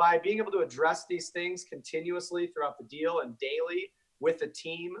 So by being able to address these things continuously throughout the deal and daily with a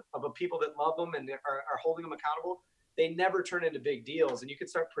team of people that love them and are holding them accountable, they never turn into big deals. And you can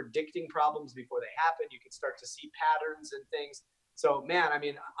start predicting problems before they happen. You can start to see patterns and things. So, man, I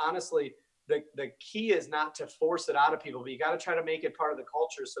mean, honestly, the key is not to force it out of people, but you got to try to make it part of the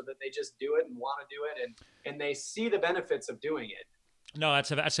culture so that they just do it and want to do it, and they see the benefits of doing it. No,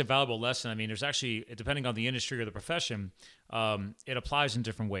 that's a valuable lesson. I mean, there's actually, depending on the industry or the profession, it applies in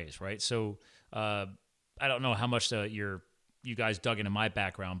different ways, right? So I don't know how much you guys dug into my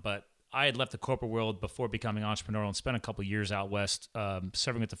background, but I had left the corporate world before becoming entrepreneurial and spent a couple of years out west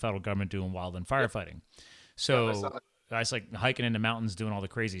serving with the federal government doing wildland firefighting. So I was like hiking in the mountains, doing all the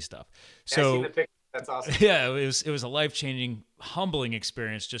crazy stuff. So I seen the picture. That's awesome. Yeah, it was a life-changing, humbling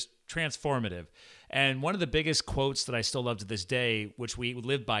experience, just transformative. And one of the biggest quotes that I still love to this day, which we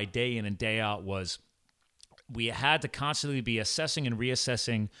live by day in and day out, was we had to constantly be assessing and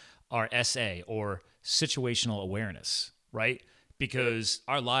reassessing our SA, or situational awareness, right? because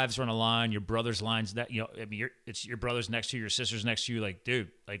our lives are on a line. Your brother's lines that, I mean, it's your brother's next to you, your sister's next to you. Like, dude,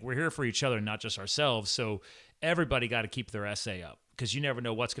 like we're here for each other, not just ourselves. So everybody got to keep their essay up because you never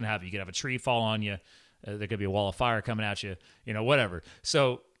know what's going to happen. You could have a tree fall on you. There could be a wall of fire coming at you, whatever.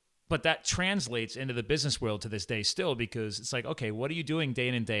 So, but that translates into the business world to this day still, because it's like, okay, what are you doing day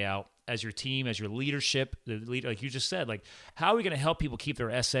in and day out as your team, as your leadership, like you just said, like, how are we going to help people keep their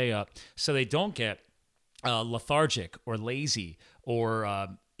essay up so they don't get lethargic or lazy, or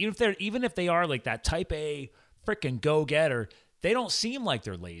even if they are like that type A freaking go-getter, they don't seem like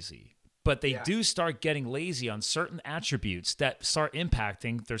they're lazy, but they do start getting lazy on certain attributes that start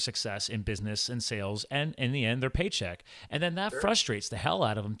impacting their success in business and sales, and in the end, their paycheck. And then that frustrates the hell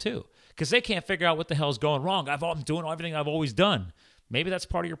out of them too, because they can't figure out what the hell's going wrong. I'm doing everything I've always done. Maybe that's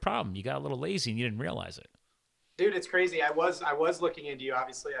part of your problem. You got a little lazy and you didn't realize it. Dude, it's crazy. I was looking into you,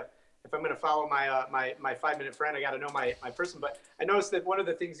 obviously. If I'm going to follow my 5-minute friend, I got to know my person. But I noticed that one of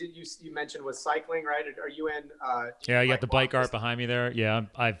the things that you mentioned was cycling, right? Are you in? You got the bike art behind me there. Yeah,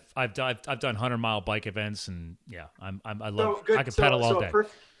 I've done 100-mile bike events, and yeah, I love. I can pedal all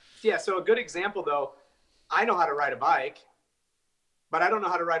day. So a good example though, I know how to ride a bike, but I don't know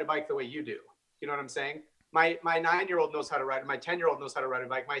how to ride a bike the way you do. You know what I'm saying? My 9-year-old knows how to ride. My 10-year-old knows how to ride a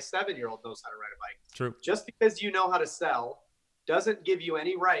bike. My 7-year-old knows how to ride a bike. True. Just because you know how to sell doesn't give you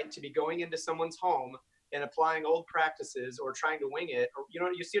any right to be going into someone's home and applying old practices or trying to wing it. Or,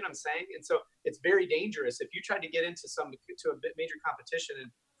 you see what I'm saying? And so it's very dangerous. If you tried to get into a major competition,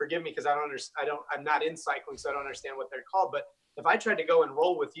 and forgive me because I'm not in cycling, so I don't understand what they're called. But if I tried to go and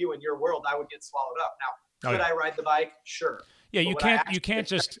roll with you in your world, I would get swallowed up. Now, could I ride the bike? Sure. Yeah, you can't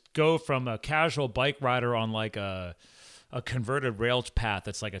just go from a casual bike rider on like a converted rail path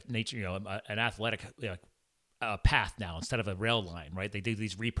that's like a nature, an athletic path now instead of a rail line, right? They do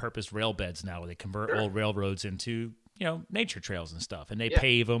these repurposed rail beds now where they convert old railroads into, nature trails and stuff, and they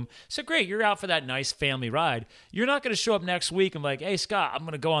pave them. So great, you're out for that nice family ride. You're not going to show up next week and be like, hey, Scott, I'm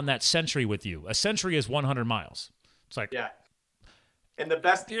going to go on that Century with you. A Century is 100 miles. It's like, and the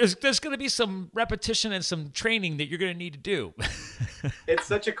best, there's going to be some repetition and some training that you're going to need to do. It's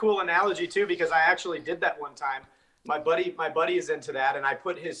such a cool analogy too, because I actually did that one time. My buddy is into that, and I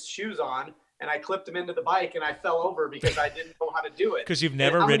put his shoes on and I clipped him into the bike, and I fell over because I didn't know how to do it. Because you've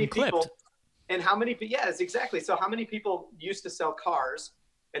never ridden clipped. And how many? Yes, exactly. So how many people used to sell cars,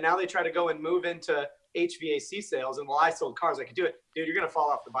 and now they try to go and move into HVAC sales? And I sold cars, I could do it. Dude, you're going to fall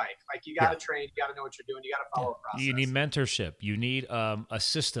off the bike. Like, you got to train, you got to know what you're doing, you got to follow a process. You need mentorship. You need a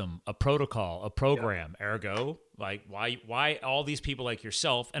system, a protocol, a program. Ergo, like why all these people like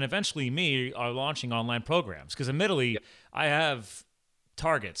yourself and eventually me are launching online programs? Because admittedly, I have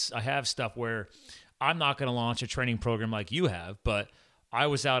targets. I have stuff where I'm not going to launch a training program like you have, but I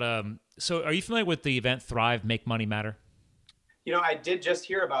was out. So are you familiar with the event Thrive, Make Money Matter? I did just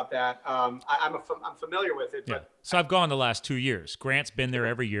hear about that. I'm familiar with it. But So I've gone the last 2 years. Grant's been there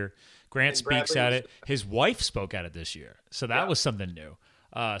every year. Grant speaks at it. His wife spoke at it this year. So that was something new.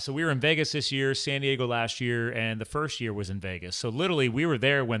 So we were in Vegas this year, San Diego last year, and the first year was in Vegas. So literally we were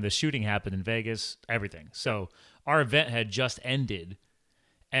there when the shooting happened in Vegas, everything. So our event had just ended.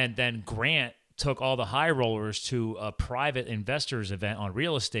 And then Grant took all the high rollers to a private investors event on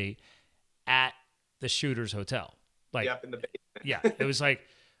real estate at the Shooters Hotel. Like, in the basement. Yeah, it was like,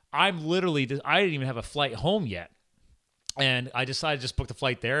 I didn't even have a flight home yet. And I decided to just book the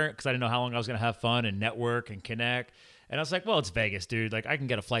flight there because I didn't know how long I was going to have fun and network and connect. And I was like, well, it's Vegas, dude. Like, I can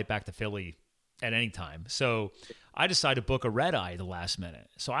get a flight back to Philly at any time. So I decided to book a red eye the last minute.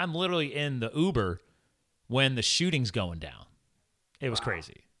 So I'm literally in the Uber when the shooting's going down. It was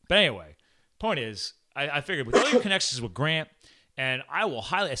crazy. But anyway, point is, I figured with all your connections with Grant, and I will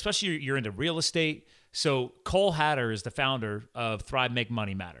highly, especially you're into real estate. So Cole Hatter is the founder of Thrive, Make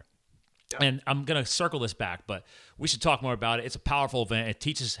Money Matter. Yep. And I'm going to circle this back, but we should talk more about it. It's a powerful event. It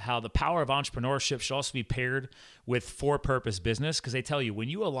teaches how the power of entrepreneurship should also be paired with for-purpose business, because they tell you when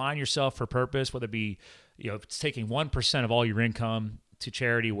you align yourself for purpose, whether it be, it's taking 1% of all your income to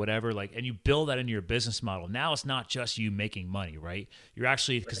charity, whatever, like, and you build that into your business model. Now it's not just you making money, right? You're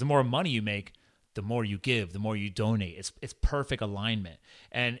actually, because the more money you make, the more you give, the more you donate. It's perfect alignment.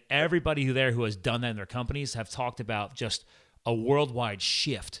 And everybody who has done that in their companies have talked about just a worldwide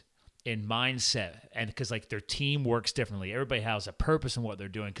shift in mindset, and because like their team works differently. Everybody has a purpose in what they're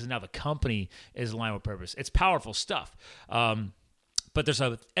doing because now the company is aligned with purpose. It's powerful stuff. But there's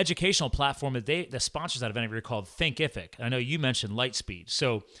an educational platform that sponsors that event every year called Thinkific. I know you mentioned Lightspeed.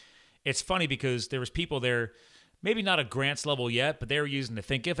 So it's funny because there was people there, maybe not at Grant's level yet, but they were using the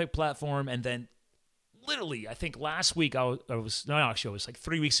Thinkific platform. And then literally, I think last week it was like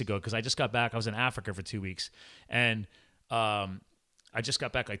 3 weeks ago because I just got back. I was in Africa for 2 weeks. And I just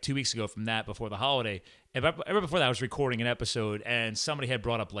got back like 2 weeks ago from that before the holiday. And right before that, I was recording an episode, and somebody had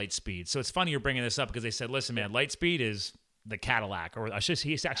brought up Lightspeed. So it's funny you're bringing this up because they said, listen, man, Lightspeed is the Cadillac. Or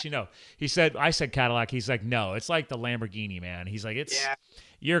he's actually, no. I said Cadillac. He's like, no, it's like the Lamborghini, man. He's like,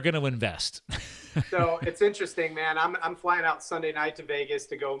 you're going to invest. So it's interesting, man. I'm flying out Sunday night to Vegas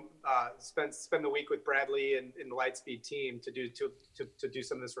to go spend the week with Bradley and the Lightspeed team to do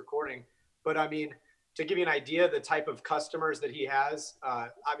some of this recording. But I mean, to give you an idea, the type of customers that he has,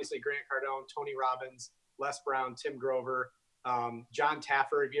 obviously Grant Cardone, Tony Robbins, Les Brown, Tim Grover, John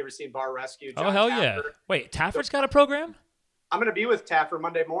Taffer. Have you ever seen Bar Rescue? John hell Taffer. Yeah! Wait, Taffer's got a program? I'm going to be with Taffer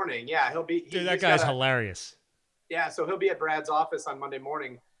Monday morning. Yeah, he'll be. Dude, that guy's hilarious. Yeah, so he'll be at Brad's office on Monday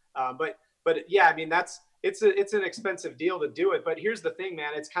morning. But yeah, I mean it's an expensive deal to do it. But here's the thing,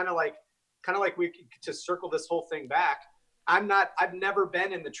 man. It's kind of like to circle this whole thing back. I've never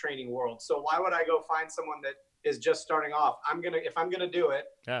been in the training world. So why would I go find someone that is just starting off? If I'm gonna do it,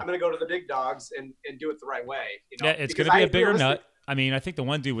 I'm gonna go to the big dogs and do it the right way. You know? Yeah, it's gonna be a bigger nut. I mean, I think the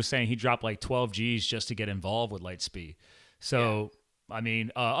one dude was saying he dropped like 12 G's just to get involved with Lightspeed. So yeah. I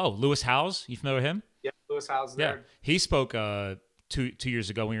mean, Lewis Howes, you familiar with him? Yeah, Lewis Howes. Yeah, he spoke 2 years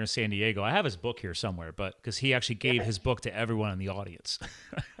ago when we were in San Diego. I have his book here somewhere, but because he actually gave his book to everyone in the audience.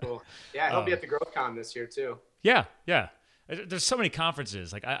 Cool. Yeah, he'll be at the GrowthCon this year too. Yeah. There's so many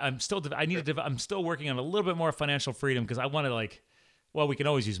conferences. Like I'm still working on a little bit more financial freedom because I want to we can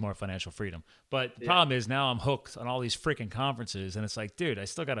always use more financial freedom. But the problem is now I'm hooked on all these freaking conferences, and it's like, dude, I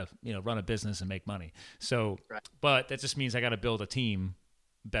still got to run a business and make money. So, but that just means I got to build a team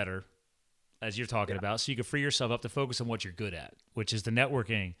better, as you're talking about, so you can free yourself up to focus on what you're good at, which is the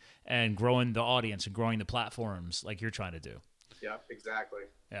networking and growing the audience and growing the platforms like you're trying to do. Yeah, exactly.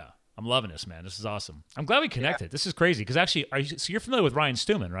 Yeah. I'm loving this, man. This is awesome. I'm glad we connected. Yeah. This is crazy because actually, so you're familiar with Ryan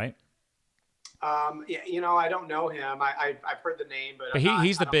Stewman, right? Yeah, I don't know him. I've heard the name, but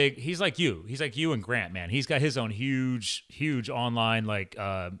he's like you and Grant, man. He's got his own huge online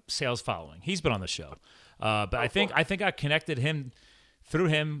sales following. He's been on the show, but I think I connected him through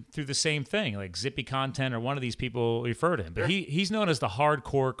the same thing, like Zippy Content or one of these people referred to him. But he's known as the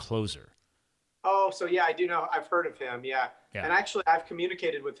hardcore closer. Oh, so yeah, I do know. I've heard of him. Yeah. And actually, I've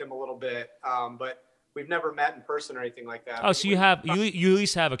communicated with him a little bit, but we've never met in person or anything like that. Oh, so you at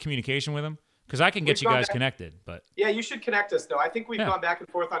least have a communication with him? Because I can get you guys connected, but yeah, you should connect us though. I think we've gone back and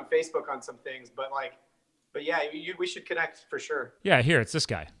forth on Facebook on some things, but yeah, we should connect for sure. Yeah, here it's this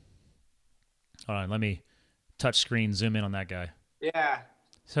guy. Hold on, let me touch screen zoom in on that guy. Yeah.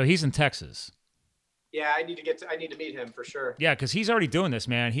 So he's in Texas. Yeah, I need to meet him for sure. Yeah, because he's already doing this,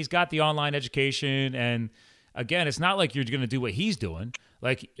 man. He's got the online education, and again, it's not like you're going to do what he's doing.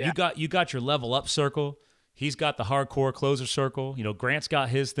 Like you got your level up circle. He's got the hardcore closer circle. Grant's got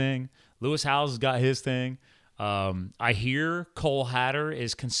his thing. Lewis Howes has got his thing. I hear Cole Hatter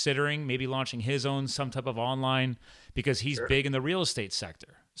is considering maybe launching his own some type of online because he's big in the real estate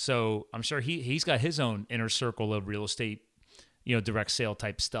sector. So I'm sure he's got his own inner circle of real estate, direct sale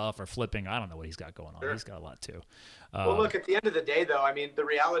type stuff or flipping. I don't know what he's got going on. Sure. He's got a lot too. Well, look, at the end of the day, though, I mean, the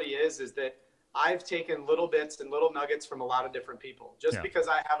reality is that I've taken little bits and little nuggets from a lot of different people. Just because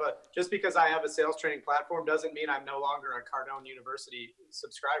I have a sales training platform doesn't mean I'm no longer a Cardone University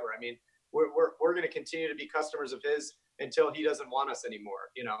subscriber. I mean, we're going to continue to be customers of his until he doesn't want us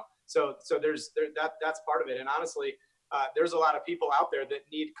anymore. So that's part of it. And honestly, there's a lot of people out there that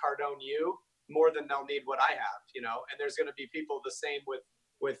need Cardone U more than they'll need what I have. And there's going to be people the same with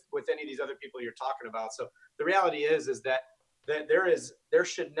any of these other people you're talking about. So the reality is that there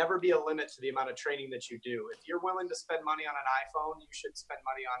should never be a limit to the amount of training that you do. If you're willing to spend money on an iPhone, you should spend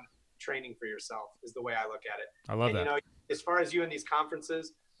money on training for yourself, is the way I look at it. I love that. As far as you in these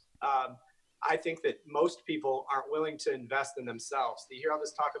conferences, I think that most people aren't willing to invest in themselves. You hear all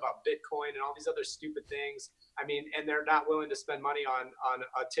this talk about Bitcoin and all these other stupid things. I mean, and they're not willing to spend money on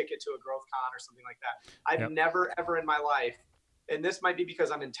a ticket to a GrowthCon or something like that. I've never, ever in my life, and this might be because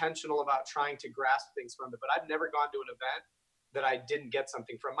I'm intentional about trying to grasp things from it, but I've never gone to an event that I didn't get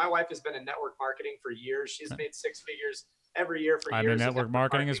something from. My wife has been in network marketing for years. She's made six figures every year for years. I'm in network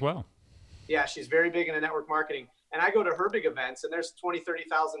marketing as well. Yeah, she's very big into network marketing. And I go to her big events, and there's 20,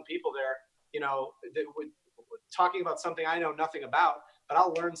 30,000 people there, talking about something I know nothing about, but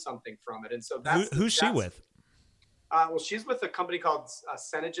I'll learn something from it. And so who's she with? Well, she's with a company called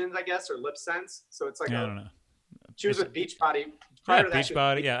Senogens, I guess, or LipSense. So it's like I don't know. She was with Beachbody.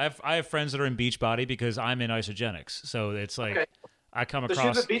 Beachbody. Yeah, I have friends that are in Beachbody because I'm in Isogenics. So it's like I come across. So she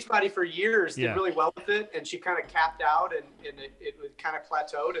was with Beachbody for years, did really well with it, and she kind of capped out, and it kind of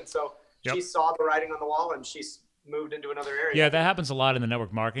plateaued. And so she saw the writing on the wall, and she moved into another area. Yeah, that happens a lot in the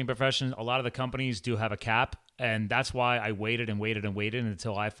network marketing profession. A lot of the companies do have a cap, and that's why I waited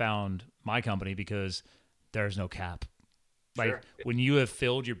until I found my company, because there's no cap. Like when you have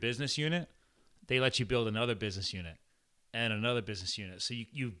filled your business unit, they let you build another business unit and another business unit. So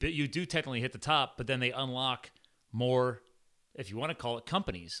you do technically hit the top, but then they unlock more, if you want to call it,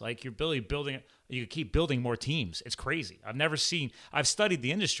 companies. Like you're building, you keep building more teams. It's crazy. I've studied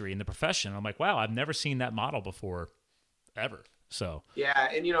the industry and the profession. I'm like, wow, I've never seen that model before, ever. So yeah,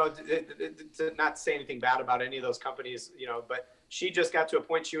 and to not say anything bad about any of those companies, but she just got to a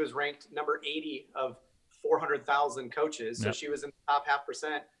point, she was ranked number 80 of 400,000 coaches. So she was in the top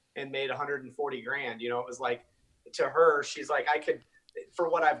 0.5% and made 140 grand. It was like, to her, she's like, I could, for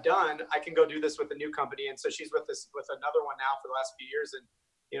what I've done, I can go do this with a new company. And so she's with another one now for the last few years.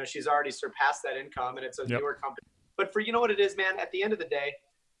 And, she's already surpassed that income, and it's a newer company. But for, what it is, man, at the end of the day,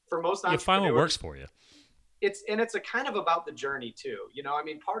 for most entrepreneurs, you find what works for you. It's a kind of about the journey too.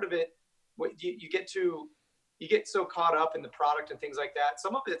 Part of it, you get so caught up in the product and things like that.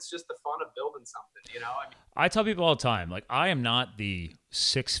 Some of it's just the fun of building something, I tell people all the time, like, I am not the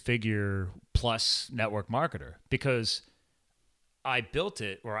 6-figure plus network marketer, because I built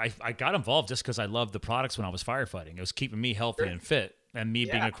it, or I got involved just because I loved the products when I was firefighting. It was keeping me healthy and fit, and me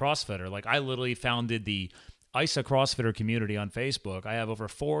being a CrossFitter. Like, I literally founded the ISA CrossFitter community on Facebook. I have over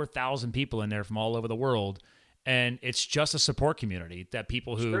 4,000 people in there from all over the world. And it's just a support community that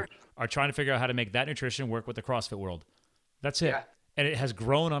people who are trying to figure out how to make that nutrition work with the CrossFit world. That's it. Yeah. And it has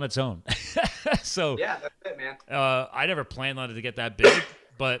grown on its own. So yeah, that's it, man. I never planned on it to get that big,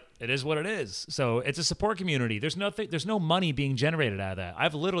 but it is what it is. So it's a support community. There's no money being generated out of that.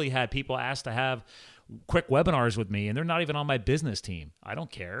 I've literally had people ask to have quick webinars with me, and they're not even on my business team. I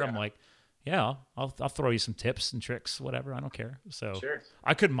don't care. Yeah. I'm like, yeah, I'll throw you some tips and tricks, whatever. I don't care. So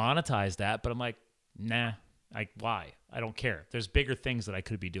I could monetize that, but I'm like, nah. Why? I don't care. There's bigger things that I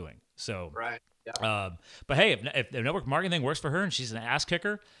could be doing. So, right. Yeah. But hey, if the network marketing thing works for her and she's an ass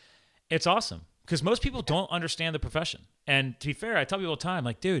kicker, it's awesome, because most people don't understand the profession. And to be fair, I tell people all the time,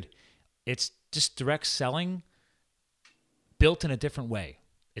 like, dude, it's just direct selling built in a different way.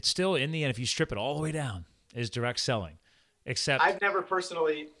 It's still, in the end, if you strip it all the way down, is direct selling. Except I've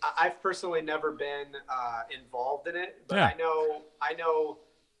personally never been involved in it, but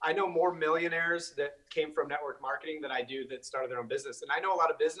I know more millionaires that came from network marketing than I do that started their own business. And I know a lot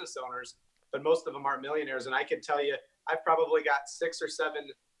of business owners, but most of them aren't millionaires. And I can tell you, I've probably got 6 or 7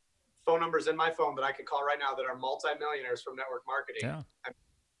 phone numbers in my phone that I could call right now that are multimillionaires from network marketing. Yeah.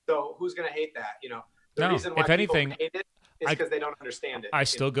 So who's going to hate that? The reason why people hate it is because they don't understand it. I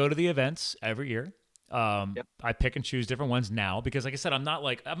still go to the events every year. I pick and choose different ones now, because like I said, I'm not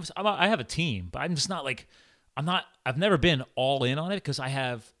like, I have a team, but I'm just not like, I've never been all in on it, because I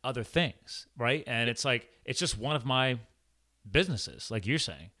have other things, right? And it's like, it's just one of my businesses, like you're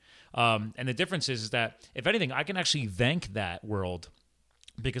saying. And the difference is that, if anything, I can actually thank that world,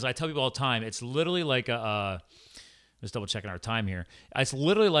 because I tell people all the time, it's literally like just double checking our time here. It's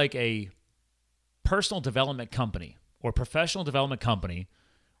literally like a personal development company or professional development company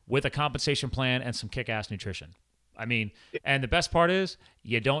with a compensation plan and some kick-ass nutrition. I mean, and the best part is,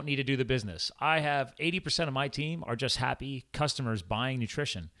 you don't need to do the business. I have 80% of my team are just happy customers buying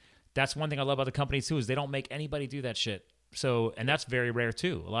nutrition. That's one thing I love about the company too, is they don't make anybody do that shit. So, and that's very rare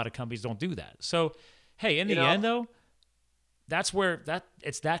too. A lot of companies don't do that. So, hey, in the end though, that's where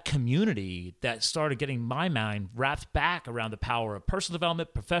it's that community that started getting my mind wrapped back around the power of personal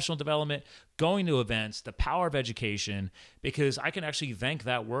development, professional development, going to events, the power of education, because I can actually thank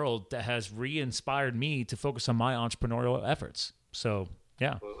that world that has re-inspired me to focus on my entrepreneurial efforts. So,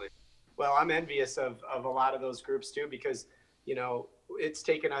 yeah. Absolutely. Well, I'm envious of a lot of those groups too, because, it's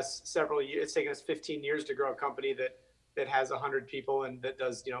taken us several years. It's taken us 15 years to grow a company that has 100 people and that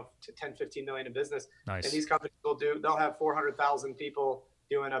does, 10, 15 million in business. Nice. And these companies they'll have 400,000 people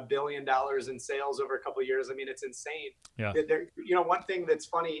doing $1 billion in sales over a couple of years. I mean, it's insane. Yeah. One thing that's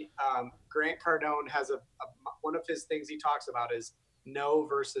funny, Grant Cardone has one of his things he talks about is no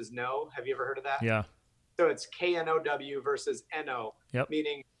versus no. Have you ever heard of that? Yeah. So it's KNOW versus NO, yep.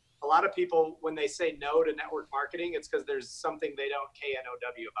 Meaning a lot of people, when they say no to network marketing, it's because there's something they don't KNOW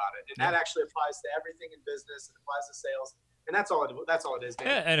about it. And that actually applies to everything in business. It applies to sales. And that's all it is, man.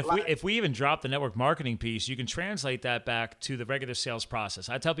 Yeah, and if we even drop the network marketing piece, you can translate that back to the regular sales process.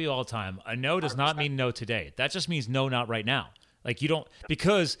 I tell people all the time, a no does not mean no today. That just means no, not right now. Like, you don't,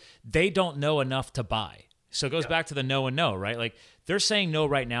 because they don't know enough to buy. So it goes back to the no and no, right? Like, they're saying no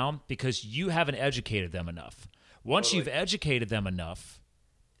right now because you haven't educated them enough. Once you've educated them enough,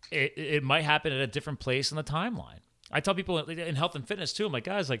 it might happen at a different place in the timeline. I tell people in health and fitness too. I'm like,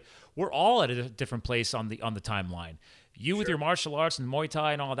 guys, like we're all at a different place on the timeline. You with your martial arts and Muay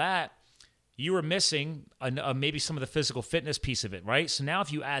Thai and all that, you were missing maybe some of the physical fitness piece of it, right? So now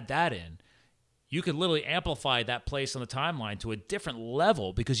if you add that in, you could literally amplify that place on the timeline to a different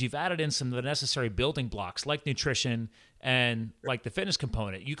level because you've added in some of the necessary building blocks like nutrition and like the fitness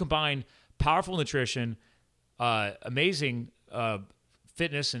component. You combine powerful nutrition, amazing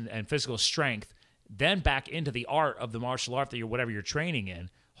fitness and physical strength, then back into the art of the martial art that whatever you're training in.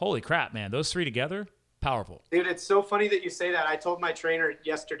 Holy crap, man. Those three together, powerful. Dude, it's so funny that you say that. I told my trainer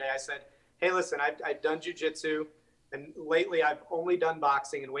yesterday, I said, hey, listen, I've done jiu-jitsu, and lately I've only done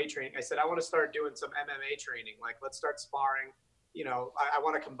boxing and weight training. I said, I want to start doing some MMA training. Like, let's start sparring. You know, I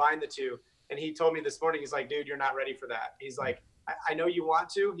want to combine the two. And he told me this morning, he's like, dude, you're not ready for that. He's like, I know you want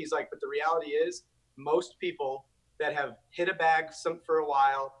to. He's like, but the reality is most people that have hit a bag for a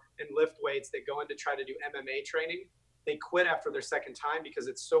while and lift weights that go in to try to do MMA training, they quit after their second time because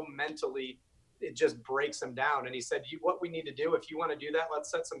it's so mentally, it just breaks them down. And he said, what we need to do, if you want to do that,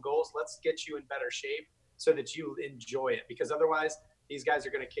 let's set some goals. Let's get you in better shape so that you enjoy it, because otherwise these guys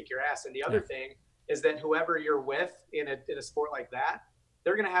are going to kick your ass. And the other thing is that whoever you're with in a sport like that,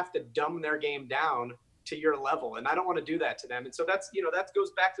 they're going to have to dumb their game down to your level. And I don't want to do that to them. And so that's, you know, that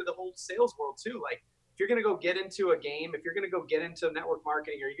goes back to the whole sales world too. Like if you're going to go get into a game, if you're going to go get into network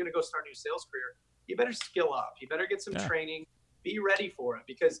marketing, or you're going to go start a new sales career, you better skill up. You better get some training, be ready for it,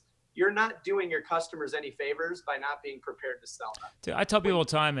 because you're not doing your customers any favors by not being prepared to sell them. Dude, I tell people all the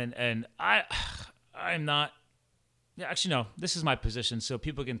time, and I'm not. Yeah, actually, no. This is my position, so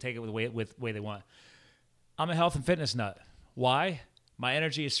people can take it with the way they want. I'm a health and fitness nut. Why? My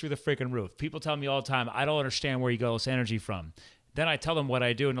energy is through the freaking roof. People tell me all the time, I don't understand where you get all this energy from. Then I tell them what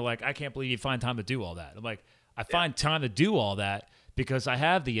I do, and they're like, I can't believe you find time to do all that. I'm like, I find time to do all that because I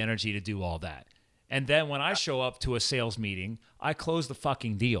have the energy to do all that. And then when I show up to a sales meeting, I close the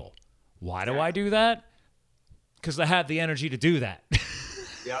fucking deal. Why do I do that? Because I have the energy to do that.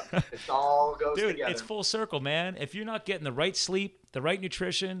 Yep, it all goes together. Dude, it's full circle, man. If you're not getting the right sleep, the right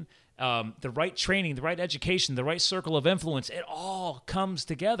nutrition, the right training, the right education, the right circle of influence, it all comes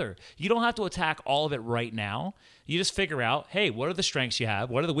together. You don't have to attack all of it right now. You just figure out, hey, what are the strengths you have?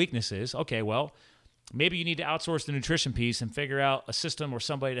 What are the weaknesses? Okay, well, maybe you need to outsource the nutrition piece and figure out a system or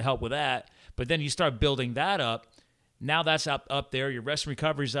somebody to help with that. But then you start building that up. Now that's up there. Your rest and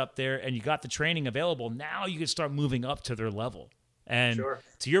recovery's up there, and you got the training available. Now you can start moving up to their level. And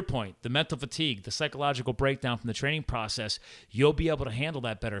to your point, the mental fatigue, the psychological breakdown from the training process, you'll be able to handle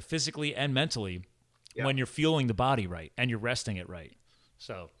that better physically and mentally when you're fueling the body right and you're resting it right.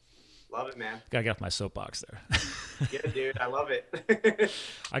 So, love it, man. Gotta get off my soapbox there. Yeah, dude, I love it.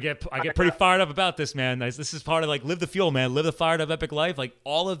 I get pretty fired up about this, man. This is part of like live the fuel, man. Live the fired up epic life. Like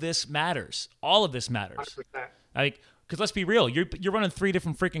all of this matters. All of this matters. 100%. Like, because let's be real, you're running 3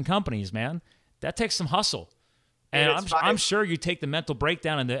 different freaking companies, man. That takes some hustle. And I'm sure you take the mental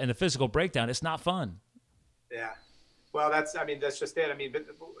breakdown and the physical breakdown. It's not fun. Yeah. Well, that's just it. I mean, but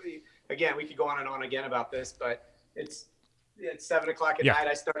again, we could go on and on again about this, but it's 7:00 at night.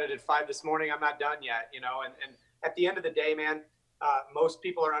 I started at 5 this morning. I'm not done yet, you know, and at the end of the day, man, most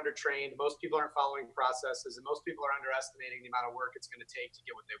people are undertrained. Most people aren't following processes, and most people are underestimating the amount of work it's going to take to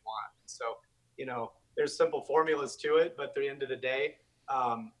get what they want. So, you know, there's simple formulas to it, but at the end of the day,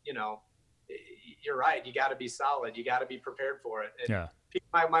 you know, you're right. You got to be solid. You got to be prepared for it. And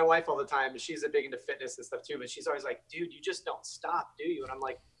my wife all the time, she's a big into fitness and stuff too, but she's always like, dude, you just don't stop, do you? And I'm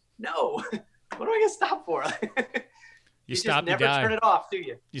like, no, what am I going to stop for? You stop, just you never die. Turn it off, do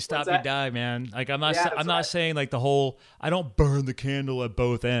you? You stop, you die, man. Like I'm not saying like the whole, I don't burn the candle at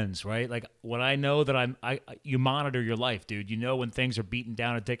both ends, right? Like when I know that you monitor your life, dude, you know, when things are beaten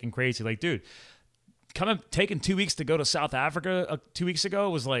down and taking crazy, like, dude, taking 2 weeks to go to South Africa 2 weeks ago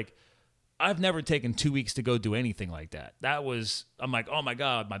was like, I've never taken 2 weeks to go do anything like that. I'm like, oh my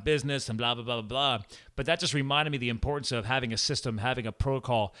God, my business and blah, blah, blah, blah, blah. But that just reminded me the importance of having a system, having a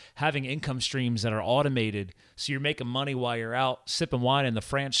protocol, having income streams that are automated. So you're making money while you're out sipping wine in the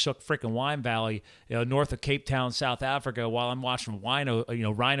Franschhoek freaking wine valley, you know, north of Cape Town, South Africa, while I'm watching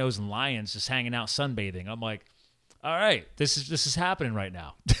rhinos and lions just hanging out sunbathing. I'm like, all right, this is happening right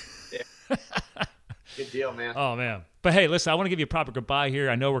now. Yeah. Good deal, man. Oh, man. But hey, listen, I want to give you a proper goodbye here.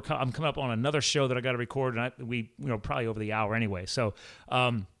 I know I'm coming up on another show that I got to record, and we probably over the hour anyway. So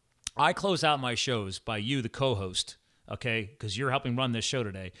I close out my shows by you, the co-host, okay, because you're helping run this show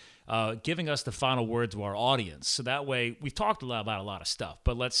today, giving us the final word to our audience. So that way, we've talked about a lot of stuff,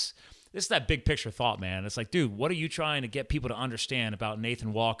 but this is that big picture thought, man. It's like, dude, what are you trying to get people to understand about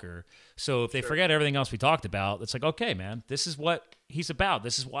Nathan Walker? So if they forget everything else we talked about, it's like, okay, man, this is what he's about.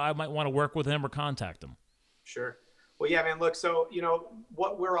 This is why I might want to work with him or contact him. Sure. Well, yeah, man, look, so,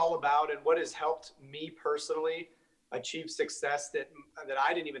 what we're all about and what has helped me personally achieve success that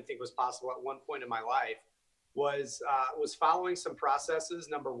I didn't even think was possible at one point in my life was following some processes,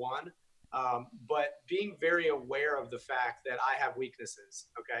 number one, but being very aware of the fact that I have weaknesses.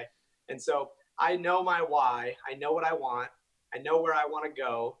 Okay. And so I know my why, I know what I want, I know where I want to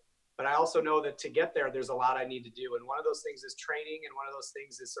go, but I also know that to get there, there's a lot I need to do. And one of those things is training. And one of those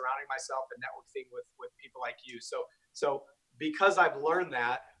things is surrounding myself and networking with people like you. So because I've learned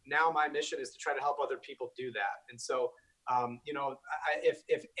that, now my mission is to try to help other people do that. And so,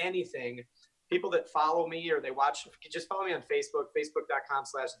 if anything, people that follow me or they watch, just follow me on Facebook,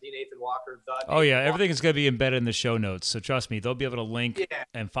 facebook.com/TheNathanWalker. Oh yeah. Everything is going to be embedded in the show notes. So trust me, they'll be able to link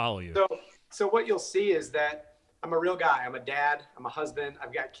and follow you. So what you'll see is that I'm a real guy. I'm a dad. I'm a husband.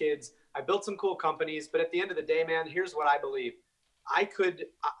 I've got kids. I built some cool companies, but at the end of the day, man, here's what I believe.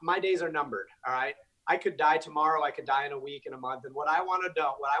 My days are numbered. All right. I could die tomorrow. I could die in a week, in a month. And what I want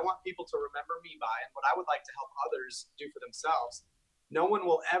people to remember me by, and what I would like to help others do for themselves, no one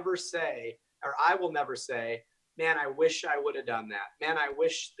will ever say, or I will never say, man, I wish I would have done that. Man, I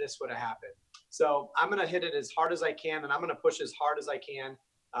wish this would have happened. So I'm going to hit it as hard as I can, and I'm going to push as hard as I can,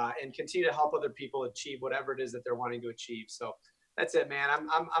 and continue to help other people achieve whatever it is that they're wanting to achieve. So that's it, man.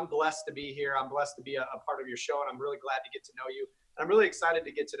 I'm blessed to be here. I'm blessed to be a part of your show, and I'm really glad to get to know you. And I'm really excited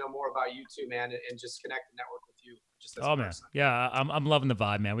to get to know more about you too, man, and just connect and network with you. Just as a person. Man. Yeah, I'm loving the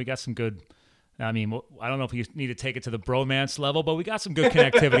vibe, man. We got some good. I mean, I don't know if you need to take it to the bromance level, but we got some good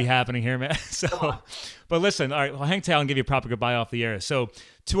connectivity happening here, man. So, but listen, all right, well, hang tight and give you a proper goodbye off the air. So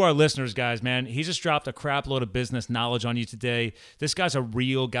to our listeners, guys, man, he just dropped a crap load of business knowledge on you today. This guy's a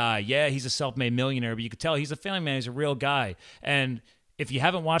real guy. Yeah, he's a self-made millionaire, but you could tell he's a family man. He's a real guy. And if you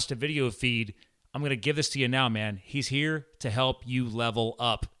haven't watched a video feed, I'm going to give this to you now, man. He's here to help you level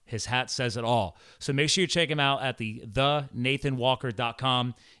up. His hat says it all. So make sure you check him out at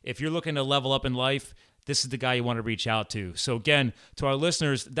thenathanwalker.com. If you're looking to level up in life, this is the guy you want to reach out to. So again, to our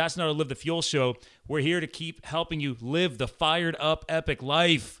listeners, that's not a Live the Fuel show. We're here to keep helping you live the fired up, epic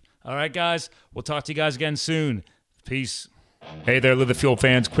life. All right, guys? We'll talk to you guys again soon. Peace. Hey there, Live the Fuel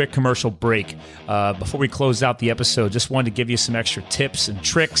fans. Quick commercial break. Before we close out the episode, just wanted to give you some extra tips and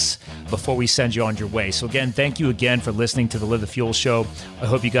tricks before we send you on your way. So again, thank you again for listening to the Live the Fuel show. I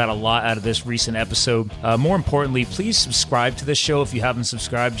hope you got a lot out of this recent episode. More importantly, please subscribe to this show if you haven't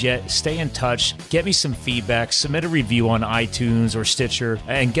subscribed yet. Stay in touch. Get me some feedback. Submit a review on iTunes or Stitcher.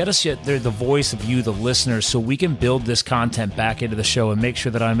 And get us the voice of you, the listeners, so we can build this content back into the show and make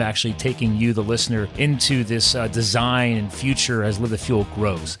sure that I'm actually taking you, the listener, into this design and future as Live the Fuel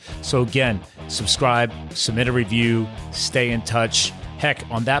grows. So again, subscribe, submit a review, stay in touch. Heck,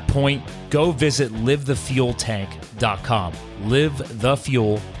 on that point, go visit livethefueltank.com.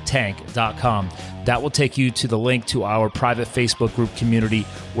 livethefueltank.com. That will take you to the link to our private Facebook group community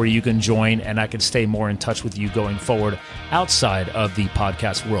where you can join, and I can stay more in touch with you going forward outside of the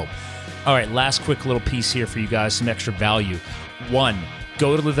podcast world. All right, last quick little piece here for you guys, some extra value. One,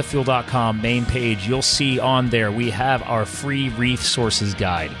 go to livethefuel.com main page. You'll see on there we have our free resources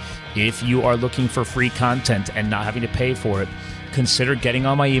guide. If you are looking for free content and not having to pay for it, consider getting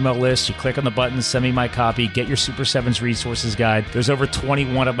on my email list. You click on the button, send me my copy, get your Super 7s resources guide. There's over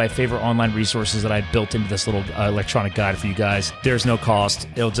 21 of my favorite online resources that I built into this little electronic guide for you guys. There's no cost.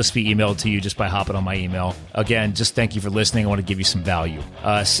 It'll just be emailed to you just by hopping on my email. Again, just thank you for listening. I want to give you some value.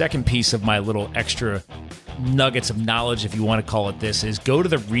 Second piece of my little extra nuggets of knowledge, if you want to call it this, is go to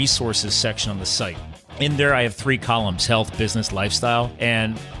the resources section on the site. In there, I have 3 columns: health, business, lifestyle,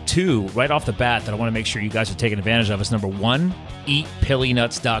 and 2 right off the bat that I want to make sure you guys are taking advantage of is number 1,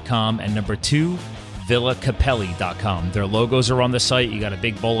 eatpillynuts.com, and number 2, villacapelli.com. Their logos are on the site. You got a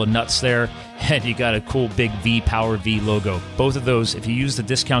big bowl of nuts there, and you got a cool big Power V logo. Both of those, if you use the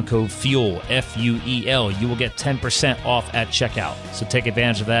discount code FUEL, F-U-E-L, you will get 10% off at checkout. So take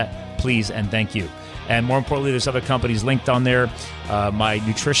advantage of that, please, and thank you. And more importantly, there's other companies linked on there. My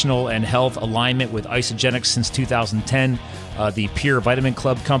nutritional and health alignment with Isogenics since 2010. The Pure Vitamin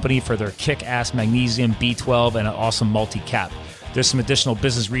Club company for their kick-ass magnesium, B12, and an awesome multi-cap. There's some additional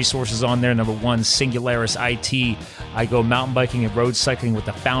business resources on there. Number 1, Singularis IT. I go mountain biking and road cycling with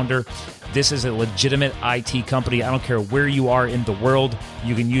the founder. This is a legitimate IT company. I don't care where you are in the world,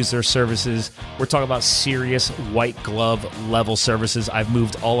 you can use their services. We're talking about serious white glove level services. I've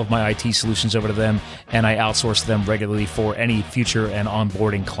moved all of my IT solutions over to them, and I outsource them regularly for any future and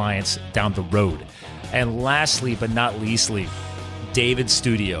onboarding clients down the road. And lastly, but not leastly, David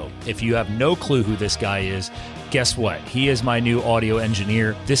Studio. If you have no clue who this guy is, guess what? He is my new audio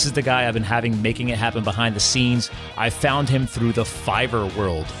engineer. This is the guy I've been making it happen behind the scenes. I found him through the Fiverr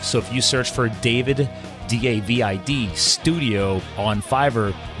world. So if you search for David David Studio on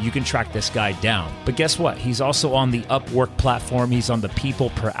Fiverr, you can track this guy down. But guess what? He's also on the Upwork platform. He's on the People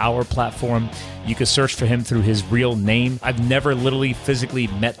Per Hour platform. You can search for him through his real name. I've never literally physically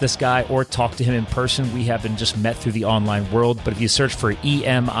met this guy or talked to him in person. We have been just met through the online world. But if you search for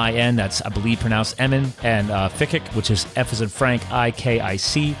EMIN, that's I believe pronounced Emin, and Fikic, which is F as in Frank,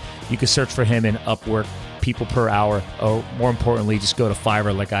 IKIC, you can search for him in Upwork, People Per Hour, or more importantly, just go to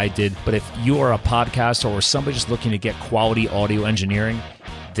Fiverr like I did. But if you are a podcaster or somebody just looking to get quality audio engineering,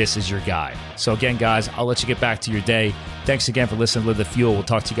 this is your guy. So again, guys, I'll let you get back to your day. Thanks again for listening to Live the Fuel. We'll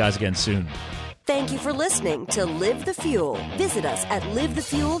talk to you guys again soon. Thank you for listening to Live the Fuel. Visit us at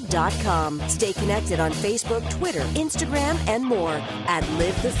livethefuel.com. Stay connected on Facebook, Twitter, Instagram, and more at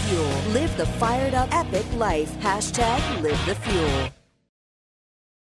Live the Fuel. Live the fired up epic life. #LiveTheFuel.